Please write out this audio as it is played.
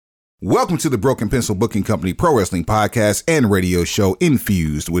Welcome to the Broken Pencil Booking Company Pro Wrestling Podcast and radio show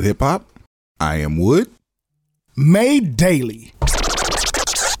infused with hip hop. I am Wood. Made daily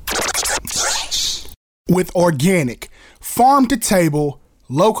with organic, farm to table,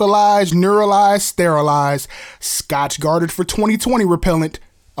 localized, neuralized, sterilized, Scotch guarded for 2020 repellent,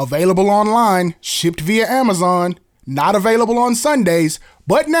 available online, shipped via Amazon, not available on Sundays,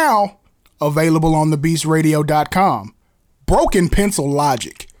 but now available on thebeastradio.com. Broken Pencil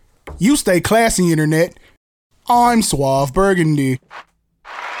Logic. You stay classy, internet. I'm Suave Burgundy.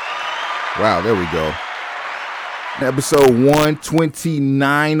 Wow, there we go. Episode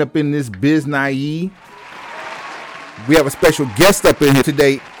 129 up in this biznai. We have a special guest up in here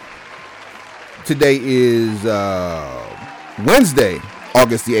today. Today is Wednesday,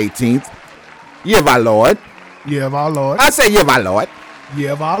 August the 18th. Year of our Lord. Year of our Lord. I say year of our Lord.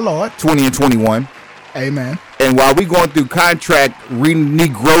 Year of our Lord. 20 and 21. Amen. And while we going through contract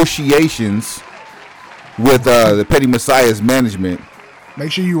renegotiations with the Petty Messiah's management.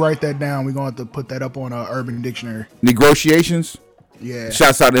 Make sure you write that down. We're going to have to put that up on Urban Dictionary. Negotiations? Yeah.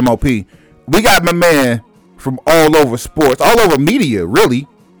 Shouts out to MOP. We got my man from all over sports, all over media, really.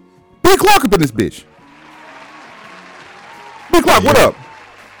 Big Clark up in this bitch. Big Clark, what up?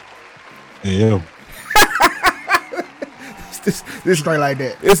 Hey, yo. This Straight like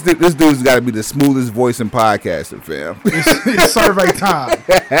that. This dude's got to be the smoothest voice in podcasting, fam. It's survey time.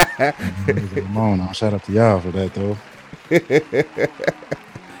 Come on now. Shout out to y'all for that, though.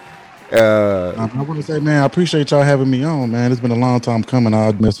 I want to say, man, I appreciate y'all having me on, man. It's been a long time coming.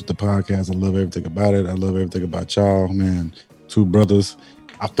 I mess with the podcast. I love everything about it. I love everything about y'all, man. Two brothers.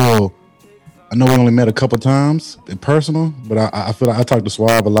 I know we only met a couple times in personal, but I feel like I talk to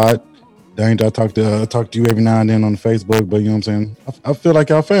Suave a lot. Danger, I talk to you every now and then on Facebook, but you know what I'm saying? I feel like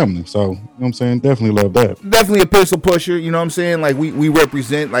y'all family, so you know what I'm saying? Definitely love that. Definitely a pencil pusher, you know what I'm saying? Like we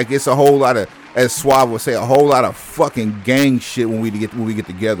represent, like it's a whole lot of, as Suave would say, a whole lot of fucking gang shit when we get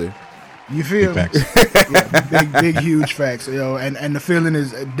together. You feel? Big facts. Yeah, big, huge facts, yo. And the feeling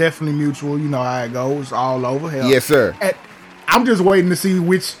is definitely mutual. You know how it goes, all over. Hell, yes, sir. I'm just waiting to see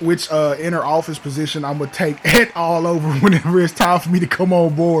which inner office position I'm gonna take at all over whenever it's time for me to come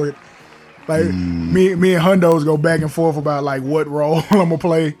on board. Like me and Hundos go back and forth about like what role I'm gonna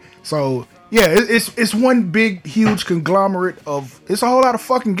play. So yeah, it's one big huge conglomerate of, it's a whole lot of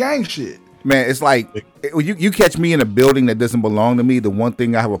fucking gang shit. Man, it's like you catch me in a building that doesn't belong to me. The one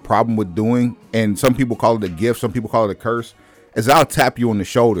thing I have a problem with doing, and some people call it a gift, some people call it a curse, is I'll tap you on the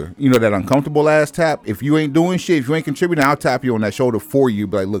shoulder. You know, that uncomfortable ass tap. If you ain't doing shit, if you ain't contributing, I'll tap you on that shoulder for you.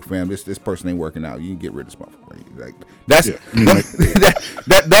 Be like, look, fam, this person ain't working out. You can get rid of this motherfucker. Like that's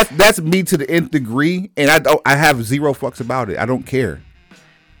that's me to the nth degree, and I have zero fucks about it. I don't care.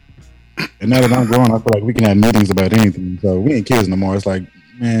 And now that I'm grown, I feel like we can have meetings about anything. So we ain't kids no more. It's like,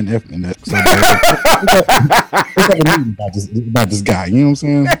 man, F and that. Let's have a meeting about this guy. You know what I'm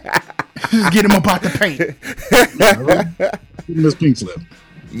saying? Just get him up out the paint. Give him this pink slip.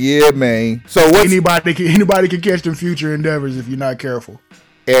 Yeah, man. So anybody can catch them future endeavors if you're not careful.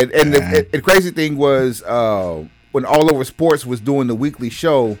 And the crazy thing was when All Over Sports was doing the weekly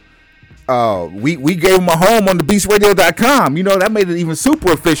show, we gave them a home on thebeastradio.com. You know, that made it even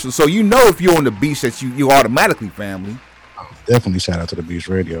super official. So you know if you're on the Beast that you automatically family. Definitely shout out to the Beast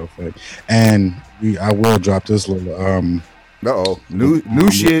Radio. And I will drop this little new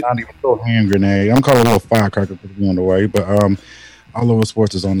shit. Not even a hand grenade. I'm calling it a little firecracker because we're on the way. But All Over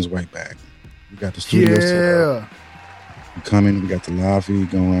Sports is on his way back. We got the studio set up. We coming. We got the live feed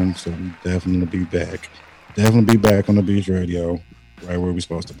going. So we definitely be back. Definitely be back on the Beast Radio, right where we're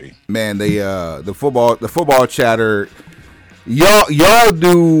supposed to be. Man, the football chatter. Y'all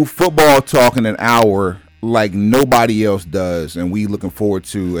do football talk in an hour like nobody else does, and we looking forward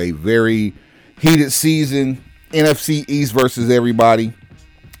to a very heated season. NFC East versus everybody,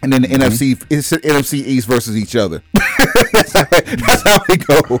 and then the NFC East versus each other. That's how it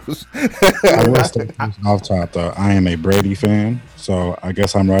goes. I will stay off top though. I am a Brady fan, so I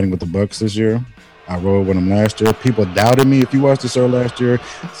guess I'm riding with the Bucks this year. I rode with them last year. People doubted me. If you watched the show last year,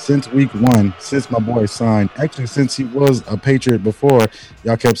 since week one, since my boy signed, actually since he was a Patriot before,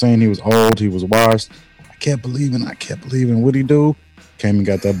 y'all kept saying he was old, he was washed. I kept believing. What'd he do? Came and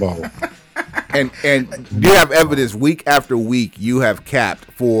got that ball. And you have evidence week after week you have capped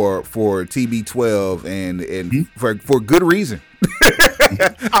for TB12 and for good reason.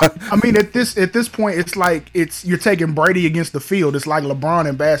 I mean, at this point, it's like you're taking Brady against the field. It's like LeBron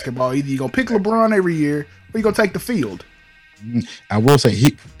in basketball. Either you're gonna pick LeBron every year, or you're gonna take the field. I will say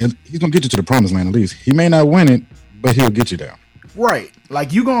he's gonna get you to the promised land at least. He may not win it, but he'll get you there. Right.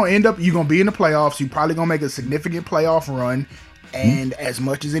 Like you're gonna be in the playoffs. You're probably gonna make a significant playoff run. And as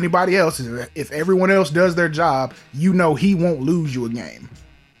much as anybody else, if everyone else does their job, you know he won't lose you a game.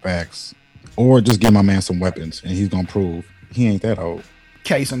 Facts. Or just give my man some weapons, and he's gonna prove he ain't that old.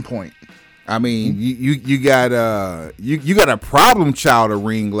 Case in point. I mean, you got a problem child a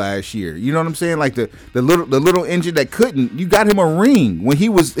ring last year. You know what I'm saying? Like the little engine that couldn't. You got him a ring when he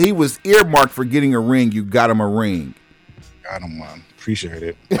was earmarked for getting a ring. You got him a ring. Got him, man. Appreciate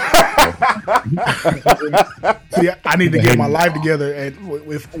it. See, I need to get my life together, and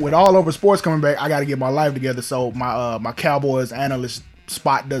with all over sports coming back, I got to get my life together so my Cowboys analyst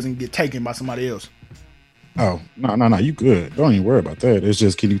spot doesn't get taken by somebody else. Oh, no, you good. Don't even worry about that. It's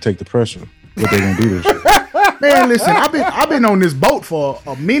just, can you take the pressure? What they gonna do this shit? Man, listen, I've been on this boat for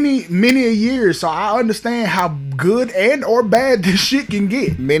many a years, so I understand how good and or bad this shit can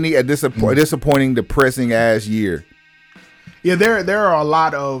get. Many a disappointing, depressing ass year. Yeah, there are a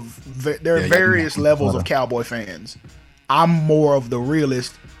lot of various levels of Cowboy fans. I'm more of the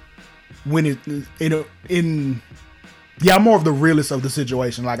realist when I'm more of the realist of the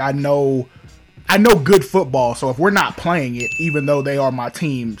situation. Like I know good football, so if we're not playing it, even though they are my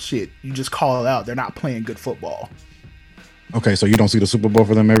team, shit, you just call it out. They're not playing good football. Okay, so you don't see the Super Bowl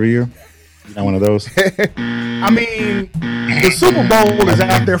for them every year? You're not one of those? I mean, the Super Bowl is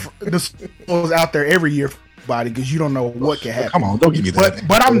out there. The Super Bowl is out there every year, because you don't know what can happen. Come on, don't give me that.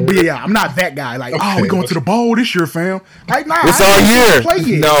 But I'm not that guy. Like, we going to the bowl this year, fam. Like, nah, it's our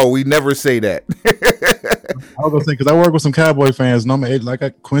year. No, we never say that. I was gonna say, because I work with some Cowboy fans, and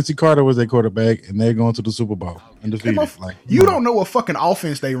like Quincy Carter was their quarterback, and they're going to the Super Bowl undefeated. Like, you don't know what fucking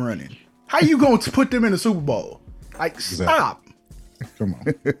offense they running. How you going to put them in the Super Bowl? Like, stop. Come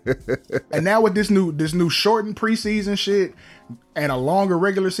on. And now with this new shortened preseason shit and a longer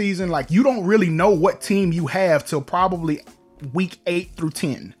regular season, like you don't really know what team you have till probably week 8 through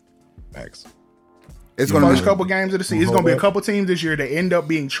 10. Facts. It's going to be a couple games of the season. It's going to be a couple teams this year that end up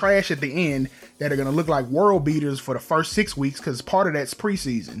being trash at the end that are going to look like world beaters for the first 6 weeks because part of that's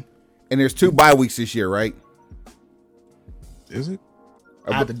preseason. And there's 2 bye weeks this year, right? Is it?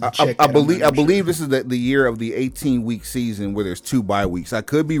 I believe this is the year of the 18-week season where there's 2 bye weeks. I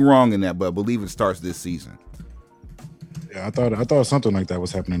could be wrong in that, but I believe it starts this season. Yeah, I thought something like that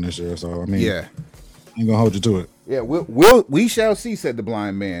was happening this year. So I mean, yeah, I'm gonna hold you to it. Yeah, we shall see, said the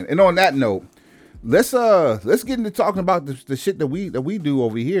blind man. And on that note, let's get into talking about the shit that we do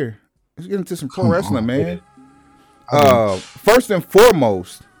over here. Let's get into some pro wrestling, man. First and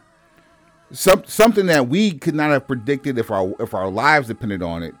foremost, something that we could not have predicted if our lives depended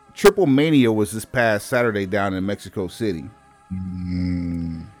on it. Triple Mania was this past Saturday down in Mexico City.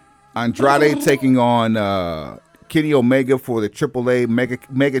 Andrade taking on Kenny Omega for the AAA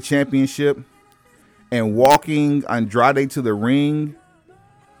Mega Championship, and walking Andrade to the ring.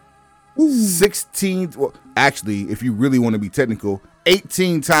 16th, well, actually, if you really want to be technical,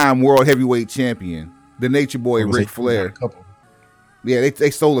 18-time World Heavyweight Champion, the Nature Boy Ric Flair. Yeah, they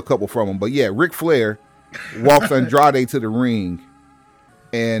stole a couple from him, but yeah, Ric Flair walks Andrade to the ring,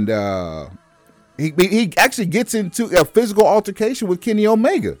 and he actually gets into a physical altercation with Kenny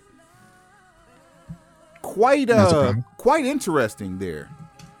Omega. Quite interesting there.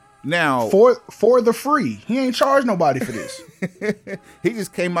 Now for the free, he ain't charged nobody for this. He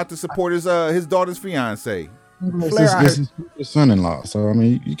just came out to support his daughter's fiance. This is his son-in-law, so I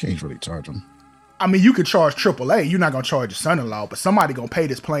mean, you can't really charge him. I mean, you could charge AAA. You're not gonna charge your son-in-law, but somebody gonna pay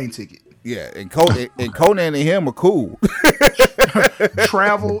this plane ticket. Yeah, and Conan and him are cool.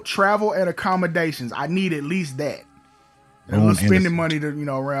 travel and accommodations. I need at least that. A little spending money to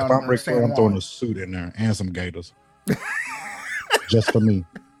around. If I'm Ric Flair, I'm throwing a suit in there and some gators, just for me.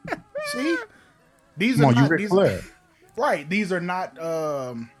 See, these are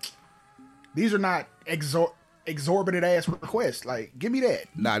not exorbitant ass requests. Like, give me that.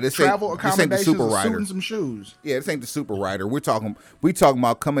 Nah, this travel ain't the Super Rider. Suit and some shoes. Yeah, this ain't the Super Rider. We talking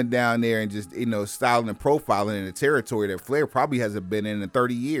about coming down there and just styling and profiling in a territory that Flair probably hasn't been in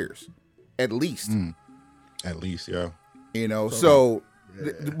 30 years, at least. At least, yeah.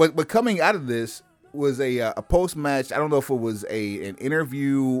 But coming out of this was a post match. I don't know if it was an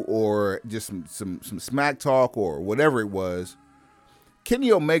interview or just some smack talk or whatever it was. Kenny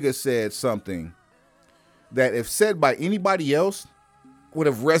Omega said something that, if said by anybody else, would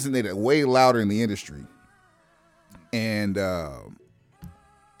have resonated way louder in the industry. And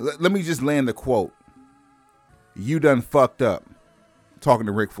let me just land the quote. "You done fucked up," talking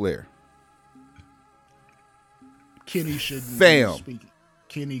to Ric Flair. Kenny shouldn't be speaking.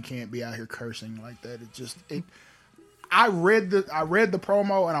 Kenny can't be out here cursing like that. I read the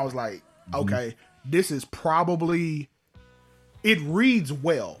promo and I was like, okay, this is probably, it reads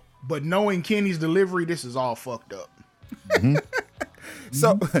well, but knowing Kenny's delivery, this is all fucked up.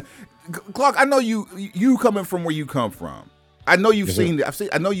 So, Clark, I know you coming from where you come from. I know you've seen.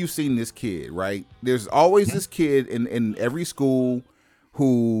 I know you've seen this kid, right? There's always this kid in every school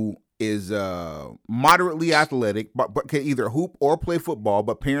who is moderately athletic, but can either hoop or play football,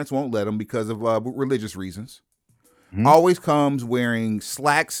 but parents won't let them because of religious reasons. Always comes wearing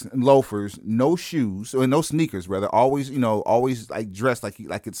slacks and loafers, no shoes, or no sneakers, rather. Always, always like dressed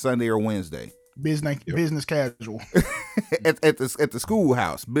like it's Sunday or Wednesday. Business casual. at the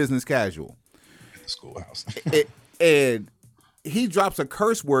schoolhouse, business casual. At the schoolhouse. And he drops a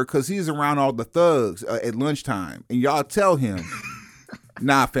curse word because he's around all the thugs at lunchtime, and y'all tell him,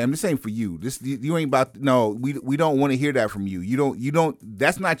 "Nah, fam, this ain't for you. You ain't about. No, we don't want to hear that from you. You don't.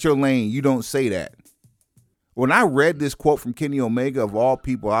 That's not your lane. You don't say that." When I read this quote from Kenny Omega, of all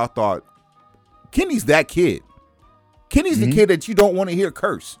people, I thought, Kenny's that kid. Kenny's the kid that you don't want to hear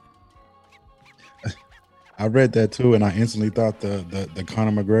curse. I read that too, and I instantly thought the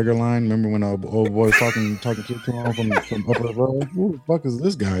Conor McGregor line. Remember when old boy was talking shit to him from Upper Road? Who the fuck is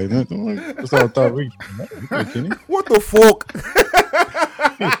this guy? That's what I thought. Kenny. What the fuck?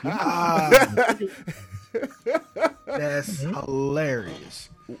 That's hilarious.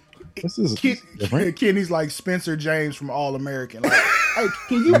 This is different. Kenny's like Spencer James from All American. Like, hey,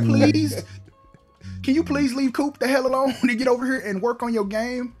 can you please leave Coop the hell alone and get over here and work on your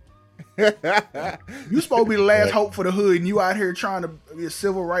game? You supposed to be the last hope for the hood, and you out here trying to be a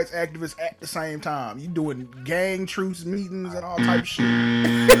civil rights activist at the same time. You doing gang truce meetings and all type of shit.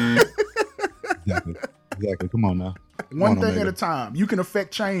 Exactly. Come on now. One thing at a time. You can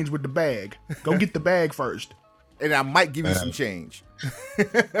affect change with the bag. Go get the bag first. And I might give you some change.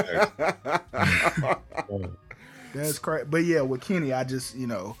 That's correct. But yeah, with Kenny, I just,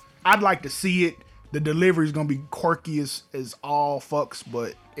 I'd like to see it. The delivery is going to be quirky as all fucks,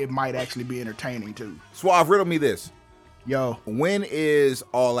 but it might actually be entertaining too. Suave, riddle me this. Yo. When is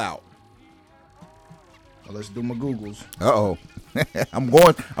All Out? Well, let's do my Googles. Uh-oh. I'm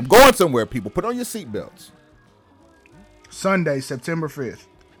going somewhere, people. Put on your seatbelts. Sunday, September 5th.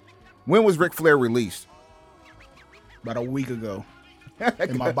 When was Ric Flair released? About a week ago.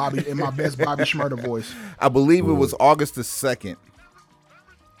 In my best Bobby Shmurda voice. I believe it was August the 2nd.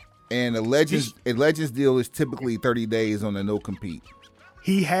 And a Legends deal is typically 30 days on a no compete.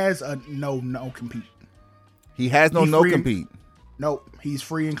 He has a no compete. He has no compete. Nope, he's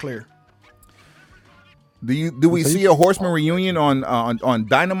free and clear. Do we see a Horseman reunion on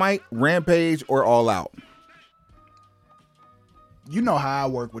Dynamite, Rampage, or All Out? You know how I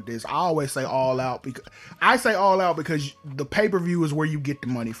work with this. I always say All Out because the pay-per-view is where you get the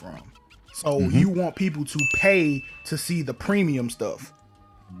money from. So you want people to pay to see the premium stuff.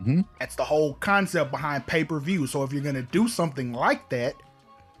 That's the whole concept behind pay-per-view. So if you're going to do something like that,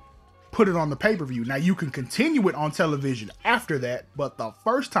 put it on the pay-per-view. Now you can continue it on television after that, but the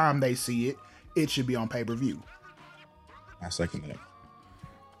first time they see it, it should be on pay-per-view. I second that.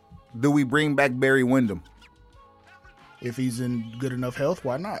 Do we bring back Barry Windham? If he's in good enough health,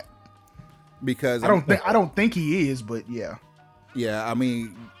 why not? Because I don't think he is, but yeah. Yeah, I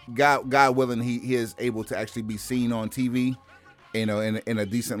mean, God willing, he is able to actually be seen on TV, in a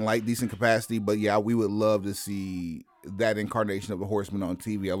decent light, decent capacity. But yeah, we would love to see that incarnation of the Horseman on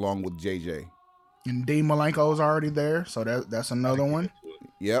TV along with JJ. And Dean Malenko's already there, so that's another one.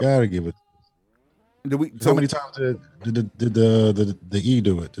 Yep. Gotta give it. How many times did the E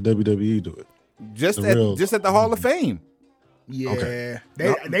do it? The WWE do it? Just at the Hall of Fame. Yeah, okay.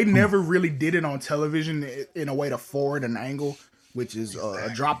 They never really did it on television in a way to forward an angle, which is a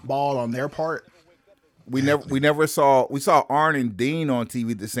drop ball on their part. We saw Arn and Dean on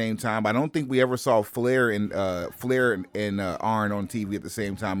TV at the same time. I don't think we ever saw Flair and Arn on TV at the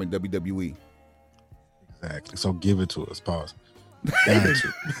same time in WWE. Exactly. So give it to us. Pause.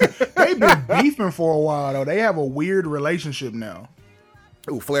 They've been beefing for a while though. They have a weird relationship now.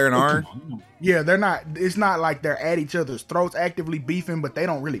 Ooh, Flair and Arn? Yeah, they're not. It's not like they're at each other's throats actively beefing, but they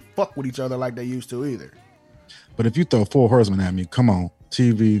don't really fuck with each other like they used to either. But if you throw 4 Horsemen at me, come on,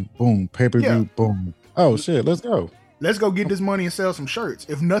 TV, boom, pay-per-view, boom. Oh shit, let's go. Let's go get this money and sell some shirts,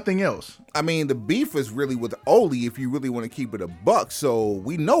 if nothing else. I mean, the beef is really with Ole if you really want to keep it a buck. So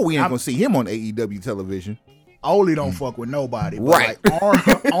we know we ain't gonna see him on AEW television. Ole don't fuck with nobody, but right?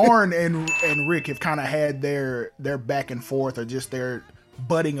 Like Arn and Rick have kind of had their back and forth, or just their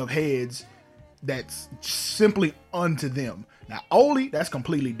butting of heads. That's simply unto them. Now Ole, that's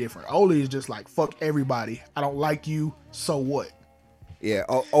completely different. Ole is just like, fuck everybody. I don't like you, so what? Yeah,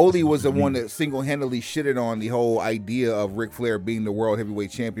 Ole was the one that single-handedly shitted on the whole idea of Ric Flair being the world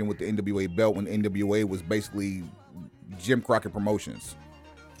heavyweight champion with the NWA belt when NWA was basically Jim Crockett Promotions.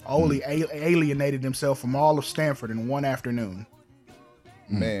 Ole alienated himself from all of Stanford in one afternoon.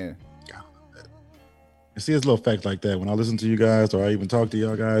 Man. And see, it's little facts like that. When I listen to you guys or I even talk to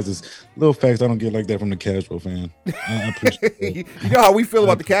y'all guys, it's little facts I don't get like that from the casual fan. I appreciate that. You know how we feel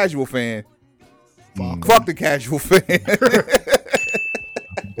about the casual fan. Fuck the casual fan.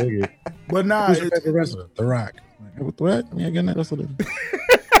 But nah, who's your favorite wrestler? The Rock. What? I mean, again, that's what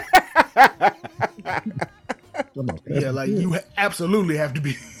yeah, like you absolutely have to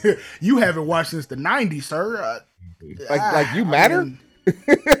be. You haven't watched since the '90s, sir. Like you matter.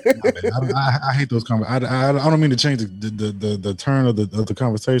 I hate those conversations. I don't mean to change the turn of the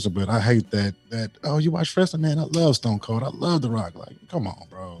conversation, but I hate that. Oh, you watch wrestling, man? I love Stone Cold. I love The Rock. Like, come on,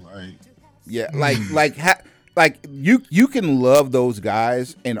 bro. Like, yeah, like you can love those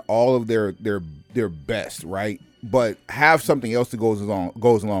guys and all of their best, right? But have something else that goes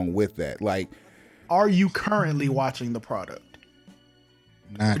along with that. Like, are you currently watching the product?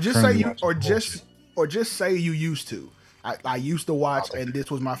 Not just say you, or just say you used to. I used to watch, and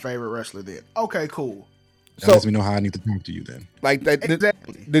this was my favorite wrestler then. Okay, cool. That lets me know how I need to talk to you then. Like that,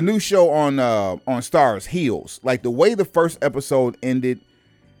 exactly. The new show on Starz, Heels. Like the way the first episode ended,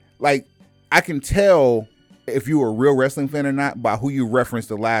 like I can tell if you were a real wrestling fan or not by who you referenced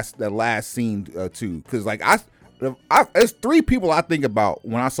the last scene to. Because like there's three people I think about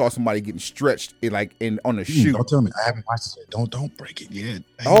when I saw somebody getting stretched on a shoot. Don't tell me I haven't watched it yet. Don't break it yet.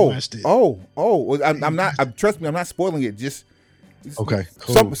 Watched it. Well, I'm not. Trust me, I'm not spoiling it. Just okay.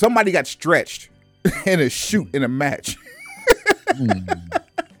 Cool. Somebody got stretched in a shoot in a match.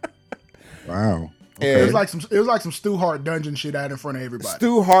 Wow. Okay. It was like some Stu Hart dungeon shit out in front of everybody.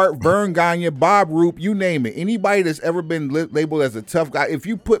 Stu Hart, Vern Gagne, Bob Roop, you name it. Anybody that's ever been labeled as a tough guy. If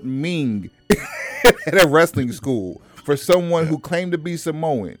you put Ming at a wrestling school for someone who claimed to be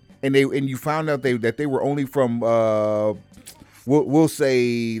Samoan, and you found out that they were only from we'll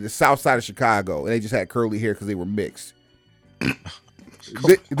say the south side of Chicago, and they just had curly hair because they were mixed.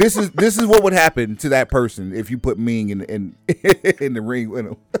 This is what would happen to that person if you put Ming in the ring with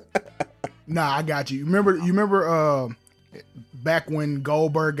him. Nah, I got you. You remember back when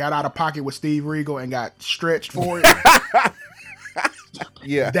Goldberg got out of pocket with Steve Regal and got stretched for it?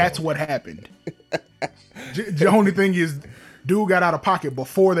 Yeah. That's what happened. The only thing is, dude got out of pocket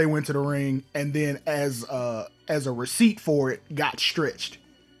before they went to the ring, and then as a receipt for it, got stretched.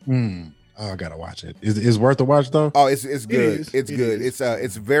 Oh, I gotta watch it. Is worth a watch though? Oh, it's good. It's good. Is.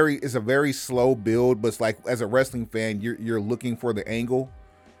 It's a very slow build, but it's like as a wrestling fan, you're looking for the angle.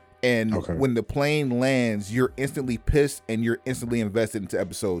 And when the plane lands, you're instantly pissed and you're instantly invested into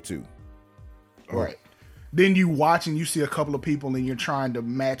episode 2. Right. Then you watch and you see a couple of people and you're trying to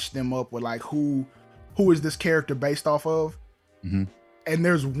match them up with like who is this character based off of? Mm-hmm. And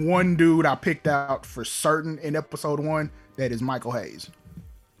there's one dude I picked out for certain in episode 1 that is Michael Hayes.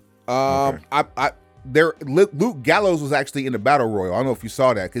 Luke Gallows was actually in the Battle Royal. I don't know if you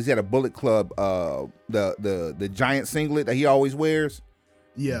saw that because he had a Bullet Club the giant singlet that he always wears.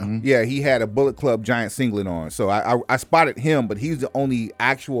 Yeah. Mm-hmm. Yeah, he had a Bullet Club giant singlet on. So I spotted him, but he's the only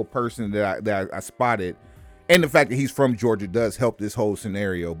actual person that I spotted. And the fact that he's from Georgia does help this whole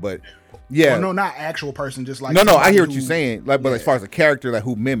scenario. But yeah. Well, no, not actual person, just like No, I hear what you're saying. Like, but as far as a character like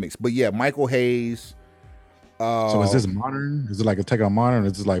who mimics. But yeah, Michael Hayes. So is this modern? Is it like a take on modern?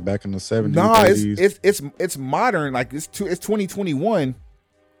 Is it like back in the 70s? No, 80s? it's modern. Like it's 2021.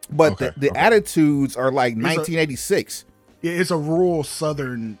 But the attitudes are like 1986. It's a rural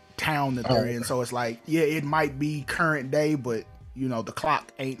southern town that they're in, so it's like, it might be current day, but the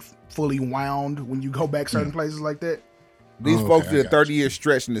clock ain't fully wound when you go back certain places like that. These folks did a 30-year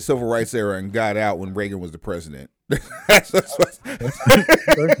stretch in the civil rights era and got out when Reagan was the president.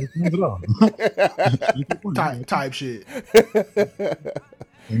 type shit.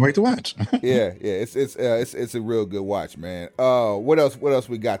 Can't wait to watch. yeah, it's a real good watch, man. What else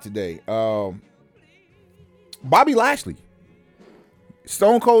we got today? Bobby Lashley.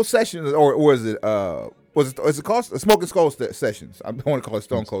 Stone Cold Sessions, or is it called Smoking Skull Sessions? I don't want to call it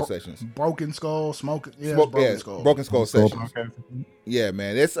Stone Cold Sessions. Broken Skull, Smoking, Skull. Broken Skull Sessions. Yeah,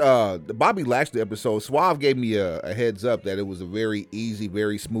 man. It's the Bobby Lashley episode. Suave gave me a heads up that it was a very easy,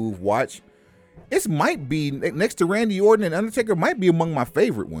 very smooth watch. It might be next to Randy Orton and Undertaker. Might be among my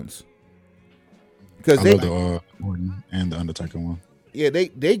favorite ones because I love the Orton and the Undertaker one. Yeah,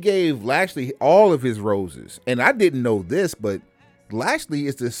 they gave Lashley all of his roses, and I didn't know this, but Lashley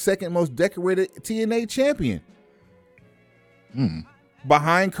is the second most decorated TNA champion,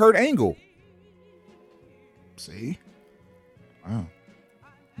 behind Kurt Angle. See, wow,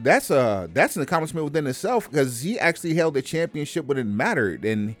 that's an accomplishment within itself because he actually held the championship when it mattered,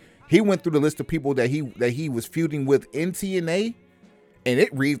 and he went through the list of people that he was feuding with in TNA, and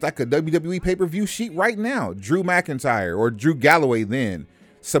it reads like a WWE pay-per-view sheet right now. Drew McIntyre or Drew Galloway then.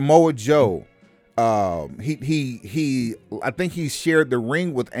 Samoa Joe. He I think he shared the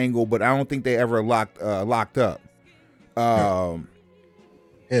ring with Angle, but I don't think they ever locked up.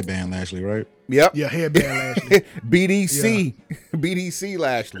 Headband Lashley, right? Yep. Yeah, headband Lashley. BDC. Yeah. BDC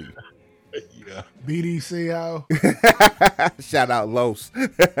Lashley. Yeah. BDC out. Shout out Los.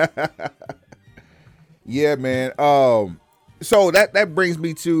 Yeah, man. So that brings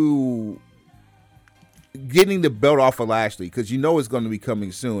me to getting the belt off of Lashley, because you know it's going to be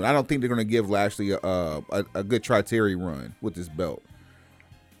coming soon. I don't think they're going to give Lashley a good Tri-Terry run with this belt.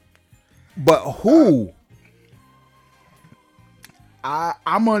 But who?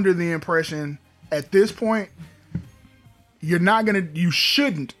 I'm under the impression at this point, you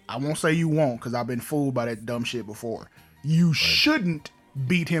shouldn't, I won't say you won't, because I've been fooled by that dumb shit before. You shouldn't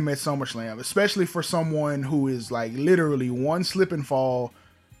beat him at SummerSlam, especially for someone who is like literally one slip and fall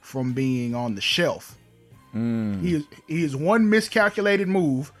from being on the shelf. He is one miscalculated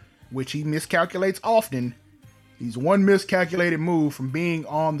move, which he miscalculates often. He's one miscalculated move from being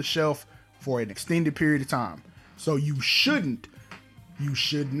on the shelf for an extended period of time. So you should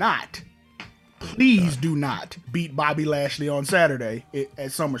not, please do not beat Bobby Lashley on Saturday at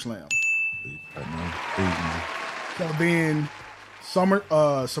SummerSlam. So then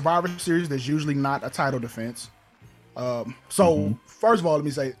Survivor Series, there's usually not a title defense. First of all, let me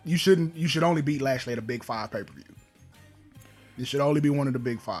say you should only beat Lashley at a Big 5 pay-per-view. It should only be one of the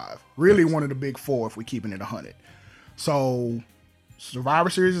Big 5. Really one of the Big 4 if we're keeping it 100. So Survivor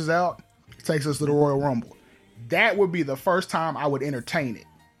Series is out. It takes us to the Royal Rumble. That would be the first time I would entertain it.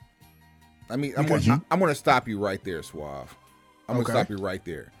 I mean, I'm going to stop you right there, Suave. I'm going to stop you right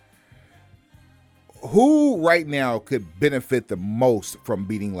there. Who right now could benefit the most from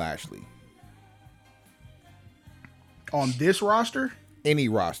beating Lashley? On this roster? Any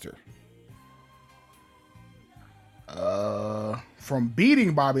roster. From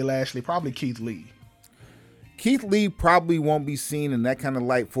beating Bobby Lashley, probably Keith Lee. Keith Lee probably won't be seen in that kind of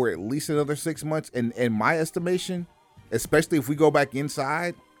light for at least another 6 months, in my estimation, especially if we go back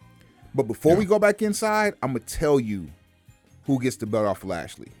inside. But before we go back inside, I'm going to tell you who gets the belt off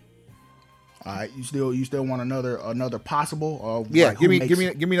Lashley. All right, you still want another possible? Yeah, like give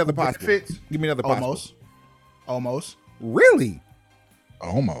me another possible. Fits? Give me another possible. Almost. Really?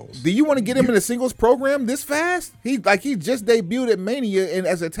 Almost. Do you want to get him in a singles program this fast? He just debuted at Mania and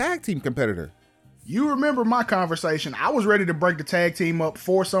as a tag team competitor. You remember my conversation. I was ready to break the tag team up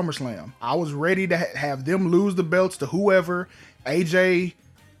for SummerSlam. I was ready to have them lose the belts to whoever. AJ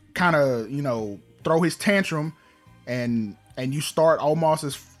kind of, throw his tantrum and you start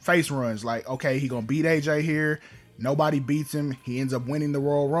Omos's face runs. Like, okay, he going to beat AJ here. Nobody beats him. He ends up winning the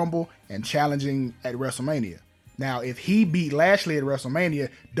Royal Rumble and challenging at WrestleMania. Now, if he beat Lashley at WrestleMania,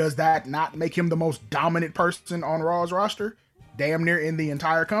 does that not make him the most dominant person on Raw's roster? Damn near in the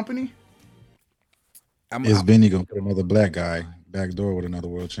entire company? Is Vinny gonna put another black guy back door with another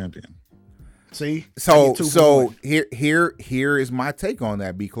world champion? See, so here is my take on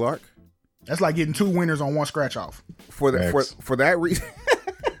that, B. Clark. That's like getting 2 winners on 1 scratch off. For that reason.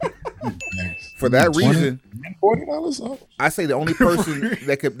 For that reason, $40. I say the only person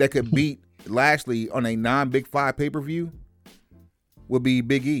that could beat Lashley on a non-Big 5 pay-per-view would be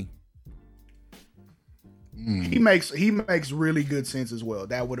Big E. He makes really good sense as well.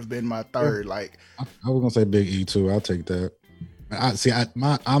 That would have been my third. Like, I was gonna say Big E too. I'll take that.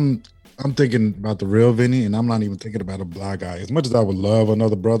 I'm thinking about the real Vinny, and I'm not even thinking about a black guy. As much as I would love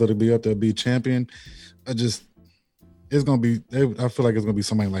another brother to be up there, be champion, it's gonna be. I feel like it's gonna be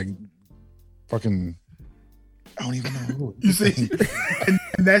somebody like fucking. I don't even know who. You see, and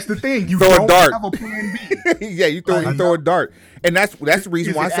that's the thing. You throw don't a dart. have a plan B. Yeah, you throw a dart, and that's the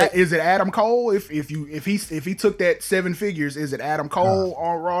reason why I said. Is it Adam Cole? If he took that 7 figures, is it Adam Cole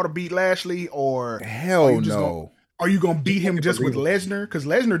on Raw to beat Lashley, or hell no? Are you gonna beat him just with Lesnar? Because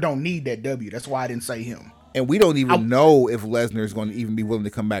Lesnar don't need that W. That's why I didn't say him. And we don't even know if Lesnar is going to even be willing to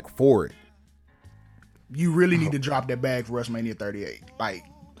come back for it. You really need to drop that bag for WrestleMania 38. Like,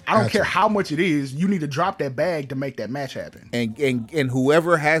 I don't care how much it is. You need to drop that bag to make that match happen. And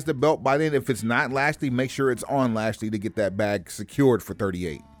whoever has the belt by then, if it's not Lashley, make sure it's on Lashley to get that bag secured for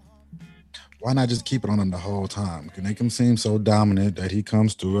 38. Why not just keep it on him the whole time? Can make him seem so dominant that he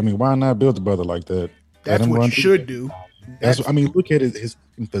comes through? I mean, why not build the brother like that? That's what you should do. Look at his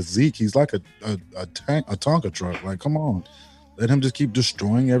physique. He's like a Tonka truck. Like, come on. Let him just keep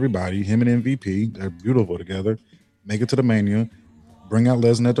destroying everybody. Him and MVP, they're beautiful together. Make it to the Mania. Bring out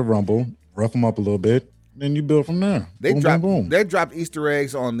Lesnar at the Rumble. Rough him up a little bit. Then you build from there. They dropped Easter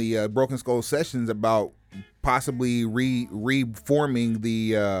eggs on the Broken Skull Sessions about possibly reforming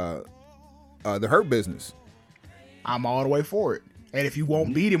the Hurt Business. I'm all the way for it. And if you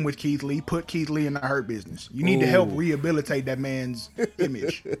won't beat him with Keith Lee, put Keith Lee in the Hurt Business. You need to help rehabilitate that man's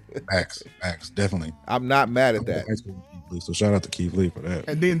image. Facts, definitely. I'm not mad at that. So shout out to Keith Lee for that.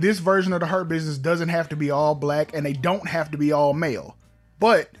 And then this version of the Hurt Business doesn't have to be all black, and they don't have to be all male.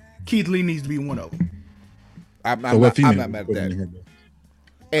 But Keith Lee needs to be one of them. I'm not mad at that.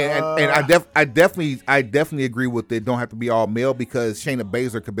 And I definitely agree with it. Don't have to be all male because Shayna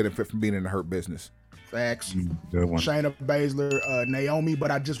Baszler could benefit from being in the Hurt Business. Facts. Good one. Shayna Baszler, Naomi,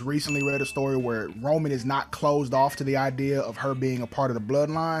 but I just recently read a story where Roman is not closed off to the idea of her being a part of the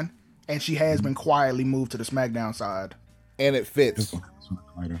bloodline, and she has been quietly moved to the SmackDown side. And it fits.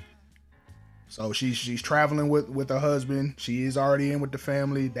 So she's traveling with her husband. She is already in with the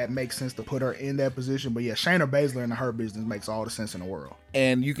family. That makes sense to put her in that position. But yeah, Shayna Baszler in the Hurt Business makes all the sense in the world.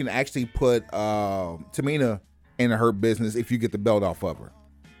 And you can actually put Tamina in the Hurt Business if you get the belt off of her.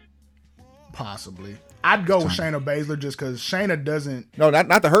 Possibly. I'd go with Shayna Baszler just because Shayna doesn't. No,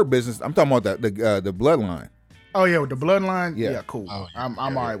 not the Hurt Business. I'm talking about the bloodline. Oh yeah, with the bloodline. Yeah, cool. Oh, yeah, I'm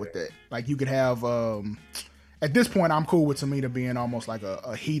all right with that. Like you could have. At this point, I'm cool with Tamina being almost like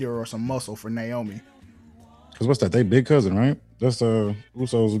a heater or some muscle for Naomi. Cause what's that? They big cousin, right? That's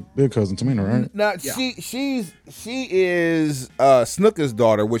Uso's big cousin, Tamina, right? No, yeah. She is Snooker's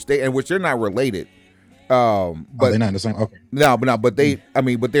daughter, which they're not related. But they're not the same. Okay. But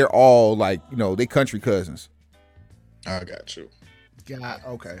but they're all like, they country cousins. I got you.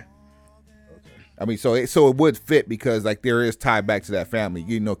 Okay. I mean, so it would fit because like there is tied back to that family.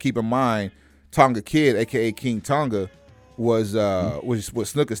 Keep in mind, Tonga Kid, aka King Tonga, was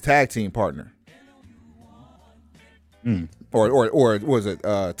Snooker's tag team partner. Or was it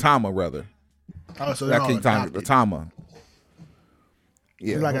Tama rather? Oh, so not King Tonga, Tama.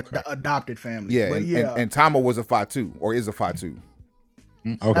 Yeah, it's like an adopted family. Yeah, but and Tama was a Fatu or is a Fatu.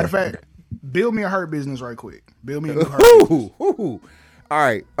 Okay. Matter of fact, build me a Hurt Business right quick. Build me a new Hurt Business. All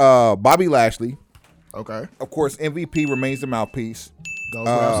right, Bobby Lashley. Okay. Of course, MVP remains the mouthpiece. Goes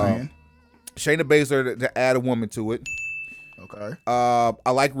without saying. Shayna Baszler to add a woman to it. Okay.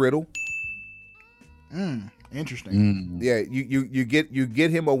 I like Riddle. Interesting. Yeah, you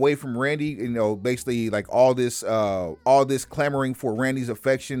get him away from Randy. Basically like all this clamoring for Randy's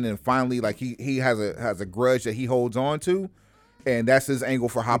affection, and finally like he has a grudge that he holds on to, and that's his angle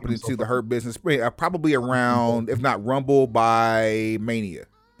for hopping into the Hurt Business. Probably around, if not Rumble, by Mania.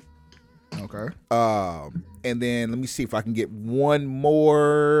 Okay. And then let me see if I can get one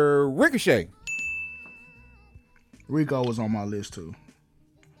more. Ricochet. Rico was on my list too.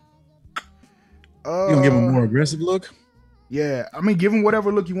 You gonna give him a more aggressive look? Yeah, I mean, give him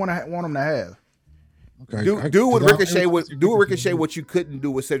whatever look you want him to have. Okay. Do with Ricochet what you couldn't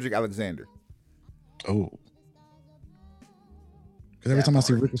do with Cedric Alexander. Oh. Because every time I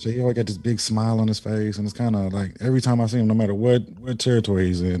see Ricochet, he always got this big smile on his face, and it's kind of like every time I see him, no matter what territory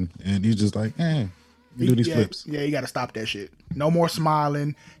he's in, and he's just like, do these flips. Yeah, you got to stop that shit. No more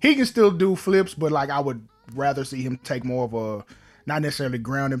smiling. He can still do flips, but like I would rather see him take more of a, not necessarily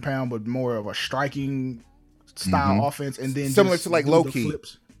ground and pound, but more of a striking style offense, and then similar to like low key,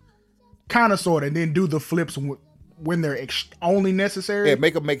 kind of sort of, and then do the flips when they're only necessary. Yeah,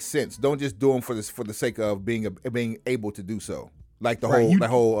 make them make sense. Don't just do them for the sake of being able to do so. Like the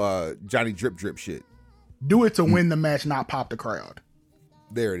whole Johnny Drip shit. Do it to win the match, not pop the crowd.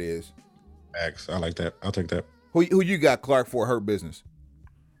 There it is. X, I like that. I'll take that. Who you got, Clark, for Hurt Business?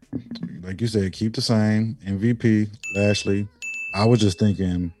 Like you said, keep the same. MVP, Lashley. I was just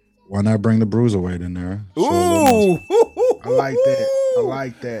thinking, why not bring the Bruiserweight in there? Ooh, I like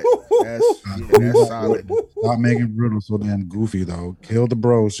that. That's solid. Stop making Riddle so damn goofy though. Kill the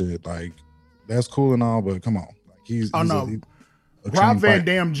bro shit. Like that's cool and all, but come on. Like he's Rob Van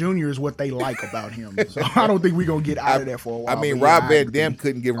Dam Jr. is what they like about him. So I don't think we're going to get out of there for a while. I mean, Rob Van Dam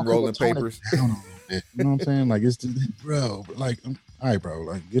couldn't give him rolling papers. You know what I'm saying? Like, it's just, bro, like, all right, bro,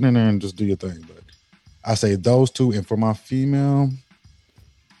 like, get in there and just do your thing. But I say those two. And for my female,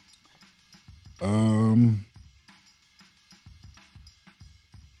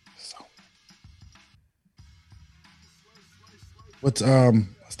 what's her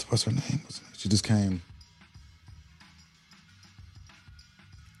name? She just came.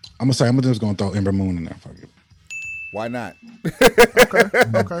 I'm just gonna throw Ember Moon in there. Fuck it. Why not?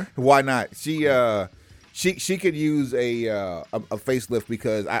 Okay. Why not? She could use a facelift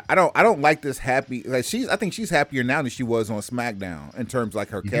because I don't like this happy. Like I think she's happier now than she was on SmackDown in terms of like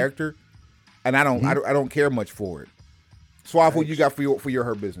her character, and I don't care much for it. Suave, what you got for your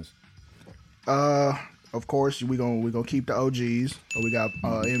Hurt Business? Of course we gonna keep the OGs. So we got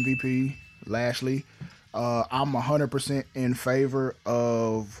MVP Lashley. I'm 100% in favor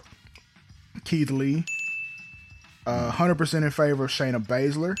of Keith Lee. 100% in favor of Shayna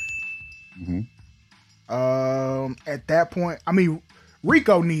Baszler. At that point, I mean,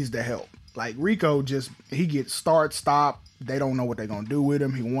 Rico needs the help. Like, Rico he gets start, stop. They don't know what they're going to do with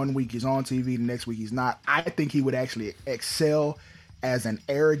him. One week he's on TV, the next week he's not. I think he would actually excel as an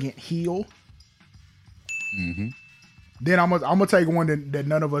arrogant heel. Then I'm gonna take one that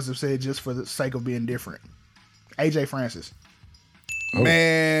none of us have said just for the sake of being different. AJ Francis.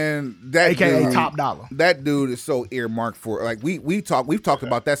 Man, that AKA dude, Top Dollar. That dude is so earmarked for, like, we've talked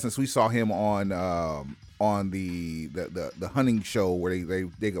about that since we saw him on the hunting show where they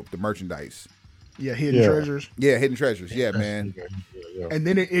dig up the merchandise. Yeah, Hidden Treasures. Yeah, Hidden Treasures. Yeah, man. Yeah. And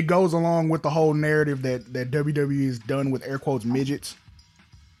then it goes along with the whole narrative that WWE has done with air quotes midgets.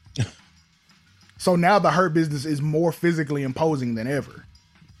 So now the Hurt Business is more physically imposing than ever.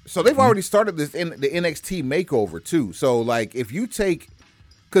 So they've already started the NXT makeover too. So, like, if you take,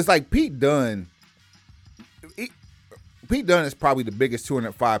 because like Pete Dunne is probably the biggest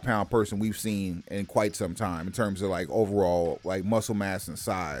 205-pound person we've seen in quite some time in terms of like overall like muscle mass and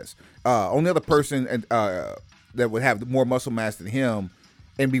size. Only other person that would have more muscle mass than him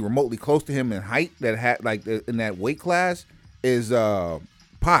and be remotely close to him in height that had like in that weight class is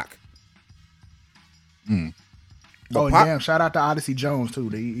Pac. Oh, damn! Shout out to Odyssey Jones too.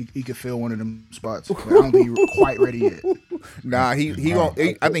 He could fill one of them spots. But I don't think he's quite ready yet. Nah, I think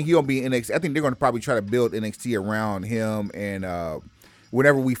he gonna be in NXT. I think they're gonna probably try to build NXT around him, and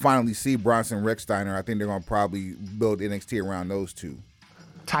whenever we finally see Bronson Rechsteiner, I think they're gonna probably build NXT around those two.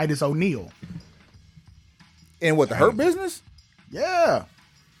 Titus O'Neil. And what, the Hurt Business? Yeah,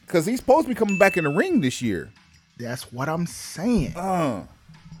 because he's supposed to be coming back in the ring this year. That's what I'm saying.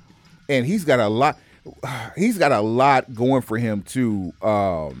 And he's got a lot. He's got a lot going for him too.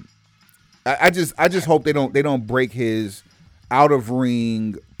 I just hope they don't break his out of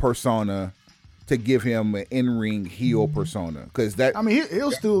ring persona to give him an in ring heel persona, because that, I mean,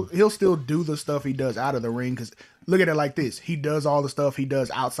 he'll still do the stuff he does out of the ring. Because look at it like this: he does all the stuff he does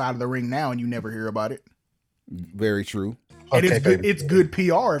outside of the ring now, and you never hear about it. Very true. And it's good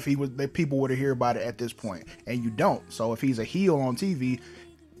PR if people would hear about it at this point, and you don't. So if he's a heel on TV.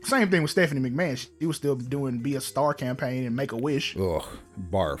 Same thing with Stephanie McMahon. She was still doing Be a Star campaign and Make a Wish. Ugh,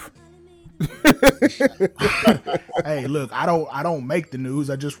 barf. Hey, look, I don't make the news.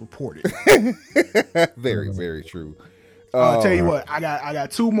 I just report it. Very, very true. I'll tell you what. I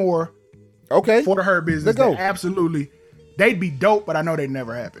got two more. Okay. For the Hurt Business. That absolutely, they'd be dope, but I know they'd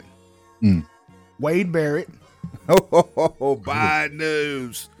never happen. Wade Barrett. Bad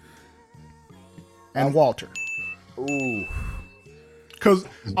news. And Walter. Ooh.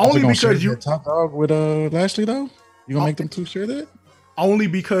 Only because you top dog with Lashley though. You gonna make them two share that? Only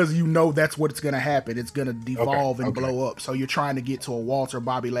because you know that's what's gonna happen. It's gonna devolve and blow up. So you're trying to get to a Walter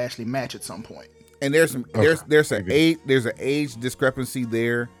Bobby Lashley match at some point. And there's an age discrepancy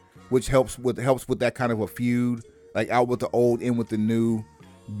there, which helps with that kind of a feud, like out with the old, in with the new.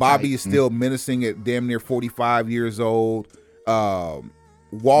 Bobby is still menacing at damn near 45 years old.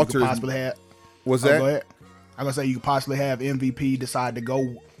 Walter possibly have. Was that? Go ahead. I'm gonna say you could possibly have MVP decide to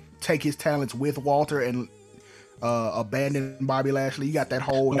go take his talents with Walter and abandon Bobby Lashley. You got that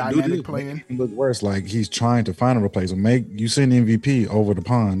whole dynamic playing. It look worse, like he's trying to find a replacement. You send MVP over the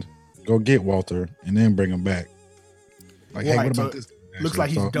pond, go get Walter, and then bring him back. Like, hey, what about this? Looks like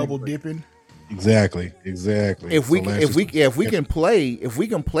he's double dipping. Exactly. If we can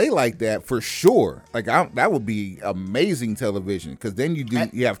play like that, for sure, like that would be amazing television, because then you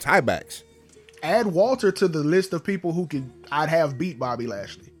have tiebacks. Add Walter to the list of people I'd have beat Bobby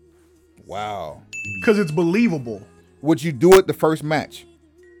Lashley. Wow. Because it's believable. Would you do it the first match?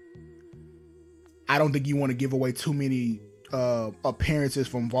 I don't think you want to give away too many appearances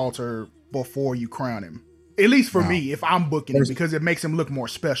from Walter before you crown him. At least for me, if I'm booking him, because it makes him look more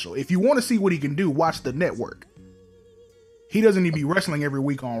special. If you want to see what he can do, watch the network. He doesn't need to be wrestling every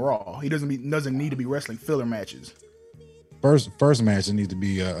week on Raw. He doesn't need to be wrestling filler matches. First match, it needs to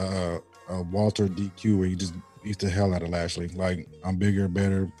be a Walter DQ where you just beat the hell out of Lashley. Like, I'm bigger,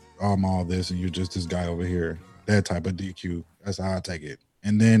 better, I'm all this, and you're just this guy over here. That type of DQ. That's how I take it.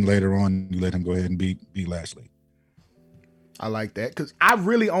 And then later on, you let him go ahead and beat Lashley. I like that, because I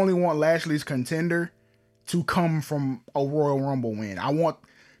really only want Lashley's contender to come from a Royal Rumble win. I want,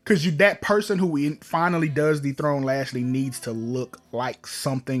 because that person who finally does dethrone Lashley needs to look like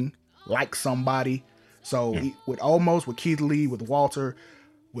something, like somebody. So with Keith Lee, with Walter,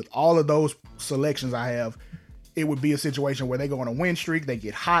 with all of those selections I have, it would be a situation where they go on a win streak, they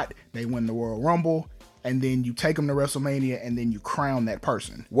get hot, they win the Royal Rumble, and then you take them to WrestleMania, and then you crown that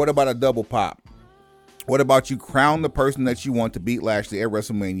person. What about a double pop? What about you crown the person that you want to beat Lashley at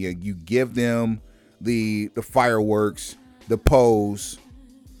WrestleMania? You give them the fireworks, the pose.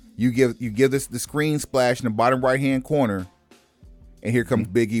 You give this the screen splash in the bottom right hand corner, and here comes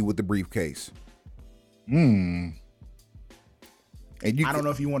Big E with the briefcase. And I don't know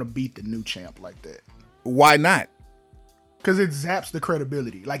if you want to beat the new champ like that. Why not? Because it zaps the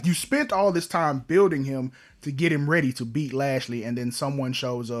credibility. Like, you spent all this time building him to get him ready to beat Lashley, and then someone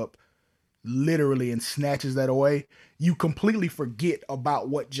shows up literally and snatches that away. You completely forget about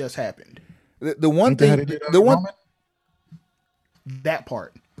what just happened. The one thing, that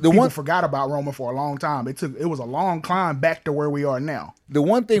part. People forgot about Roman for a long time. It was a long climb back to where we are now. The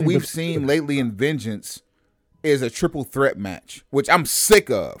one thing we've seen lately in Vengeance is a triple threat match, which I'm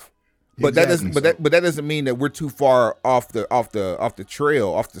sick of. But that doesn't mean that we're too far off the trail,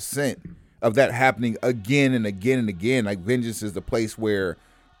 off the scent of that happening again and again and again. Like, Vengeance is the place where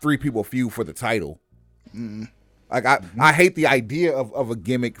 3 people feud for the title. Like, I hate the idea of a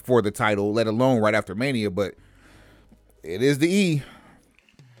gimmick for the title, let alone right after Mania, but it is the E.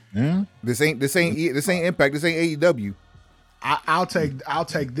 Yeah. This ain't Impact. This ain't AEW. I'll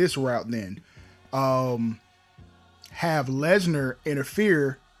take this route then. Have Lesnar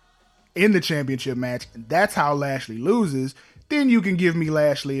interfere in the championship match. That's how Lashley loses. Then you can give me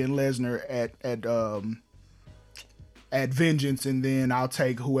Lashley and Lesnar at Vengeance, and then I'll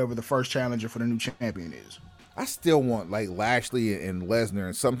take whoever the first challenger for the new champion is. I still want like Lashley and Lesnar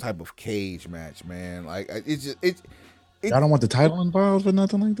in some type of cage match, man. Like, I don't want the title involved or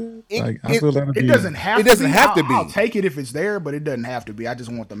nothing like that. It doesn't have to be. I'll take it if it's there, but it doesn't have to be. I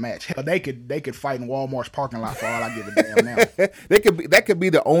just want the match. Hell, they could fight in Walmart's parking lot for all I give a damn now. That could be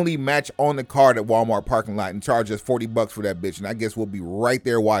the only match on the card at Walmart parking lot and charge us $40 for that bitch, and I guess we'll be right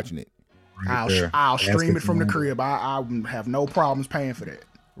there watching it. I'll stream it from the crib. I have no problems paying for that.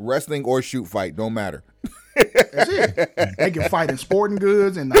 Wrestling or shoot fight, don't matter. That's it. They can fight in sporting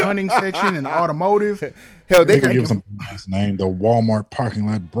goods and the hunting section and the automotive. Hell, they can give some nice name, the Walmart parking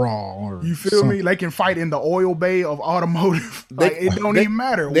lot brawl. Or you feel me? They can fight in the oil bay of automotive. It don't even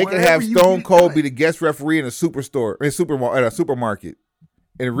matter. They can have Stone Cold be the guest referee in a supermarket,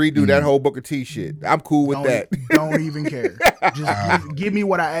 and redo that whole Booker T shit. I'm cool with that. Don't even care. Just give me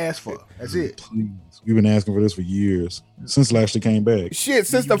what I asked for. That's it. Please. We've been asking for this for years. Since Lashley came back. Shit,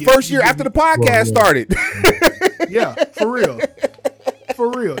 since the first year after the podcast started. Yeah, for real. For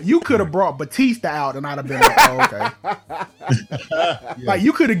real. You could have brought Batista out and I'd have been like, oh, okay. Like,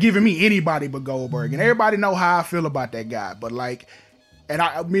 you could have given me anybody but Goldberg. And everybody know how I feel about that guy. But like,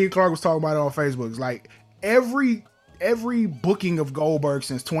 me and Clark was talking about it on Facebook. It's like every booking of Goldberg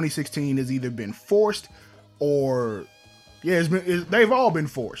since 2016 has either been forced or they've all been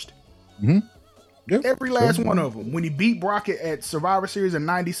forced. Mm-hmm. Yep. Every last one of them. When he beat Brock at Survivor Series in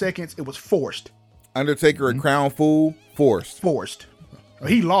 90 seconds, it was forced. Undertaker a crown fool, forced.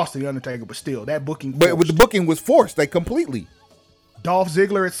 He lost to the Undertaker, but still, that booking. But the booking was forced, like completely. Dolph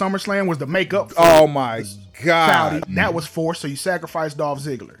Ziggler at SummerSlam was the makeup. Oh my God, Saudi. That was forced. So you sacrificed Dolph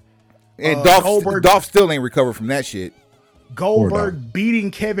Ziggler, and Dolph still ain't recovered from that shit. Goldberg beating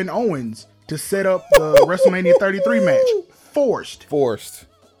Kevin Owens to set up the WrestleMania 33 match, forced.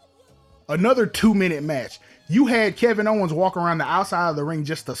 Another 2-minute match. You had Kevin Owens walk around the outside of the ring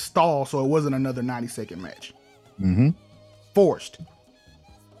just to stall, so it wasn't another 90-second match. Mm-hmm. Forced.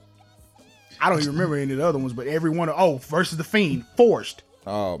 I don't even remember any of the other ones, but every one versus the Fiend, forced.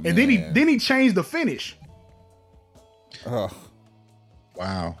 Oh man. And then he changed the finish. Oh.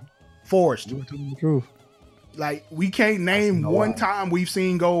 Wow. Forced. You were telling the truth. Like, we can't name one time we've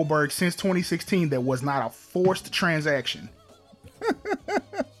seen Goldberg since 2016 that was not a forced transaction.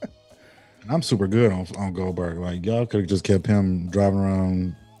 I'm super good on Goldberg. Like, y'all could have just kept him driving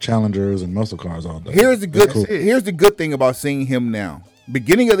around Challengers and muscle cars all day. Here's the good thing about seeing him now.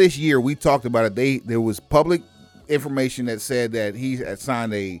 Beginning of this year, we talked about it. There was public information that said that he had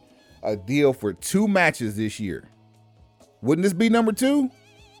signed a deal for 2 matches this year. Wouldn't this be number 2?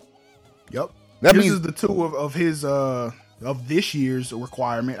 Yep. This is the 2 of his of this year's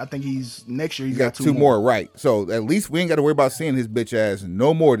requirement. I think next year he's got 2 more. Right. So at least we ain't got to worry about seeing his bitch ass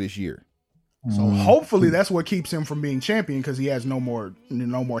no more this year. So hopefully that's what keeps him from being champion, because he has no more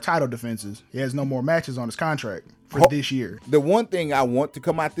title defenses. He has no more matches on his contract for this year. The one thing I want to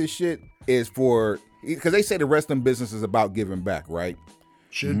come out this shit is because they say the wrestling business is about giving back, right?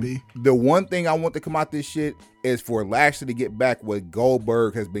 Should be. The one thing I want to come out this shit is for Lashley to get back what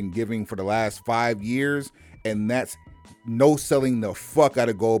Goldberg has been giving for the last 5 years, and that's no selling the fuck out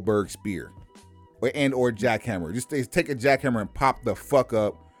of Goldberg's spear or jackhammer. Just take a jackhammer and pop the fuck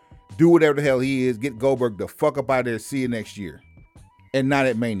up. Do whatever the hell he is. Get Goldberg the fuck up out of there. See you next year. And not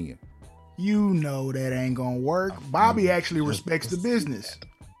at Mania. You know that ain't gonna work. Bobby actually respects the business.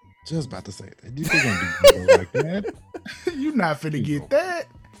 Just about to say that. You think gonna do like that? You not finna get that.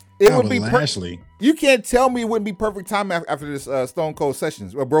 It would be Lashley. You can't tell me it wouldn't be perfect time after this Stone Cold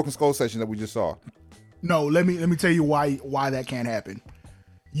Sessions or Broken Skull session that we just saw. No, let me tell you why that can't happen.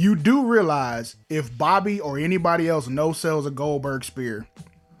 You do realize if Bobby or anybody else no sells a Goldberg spear,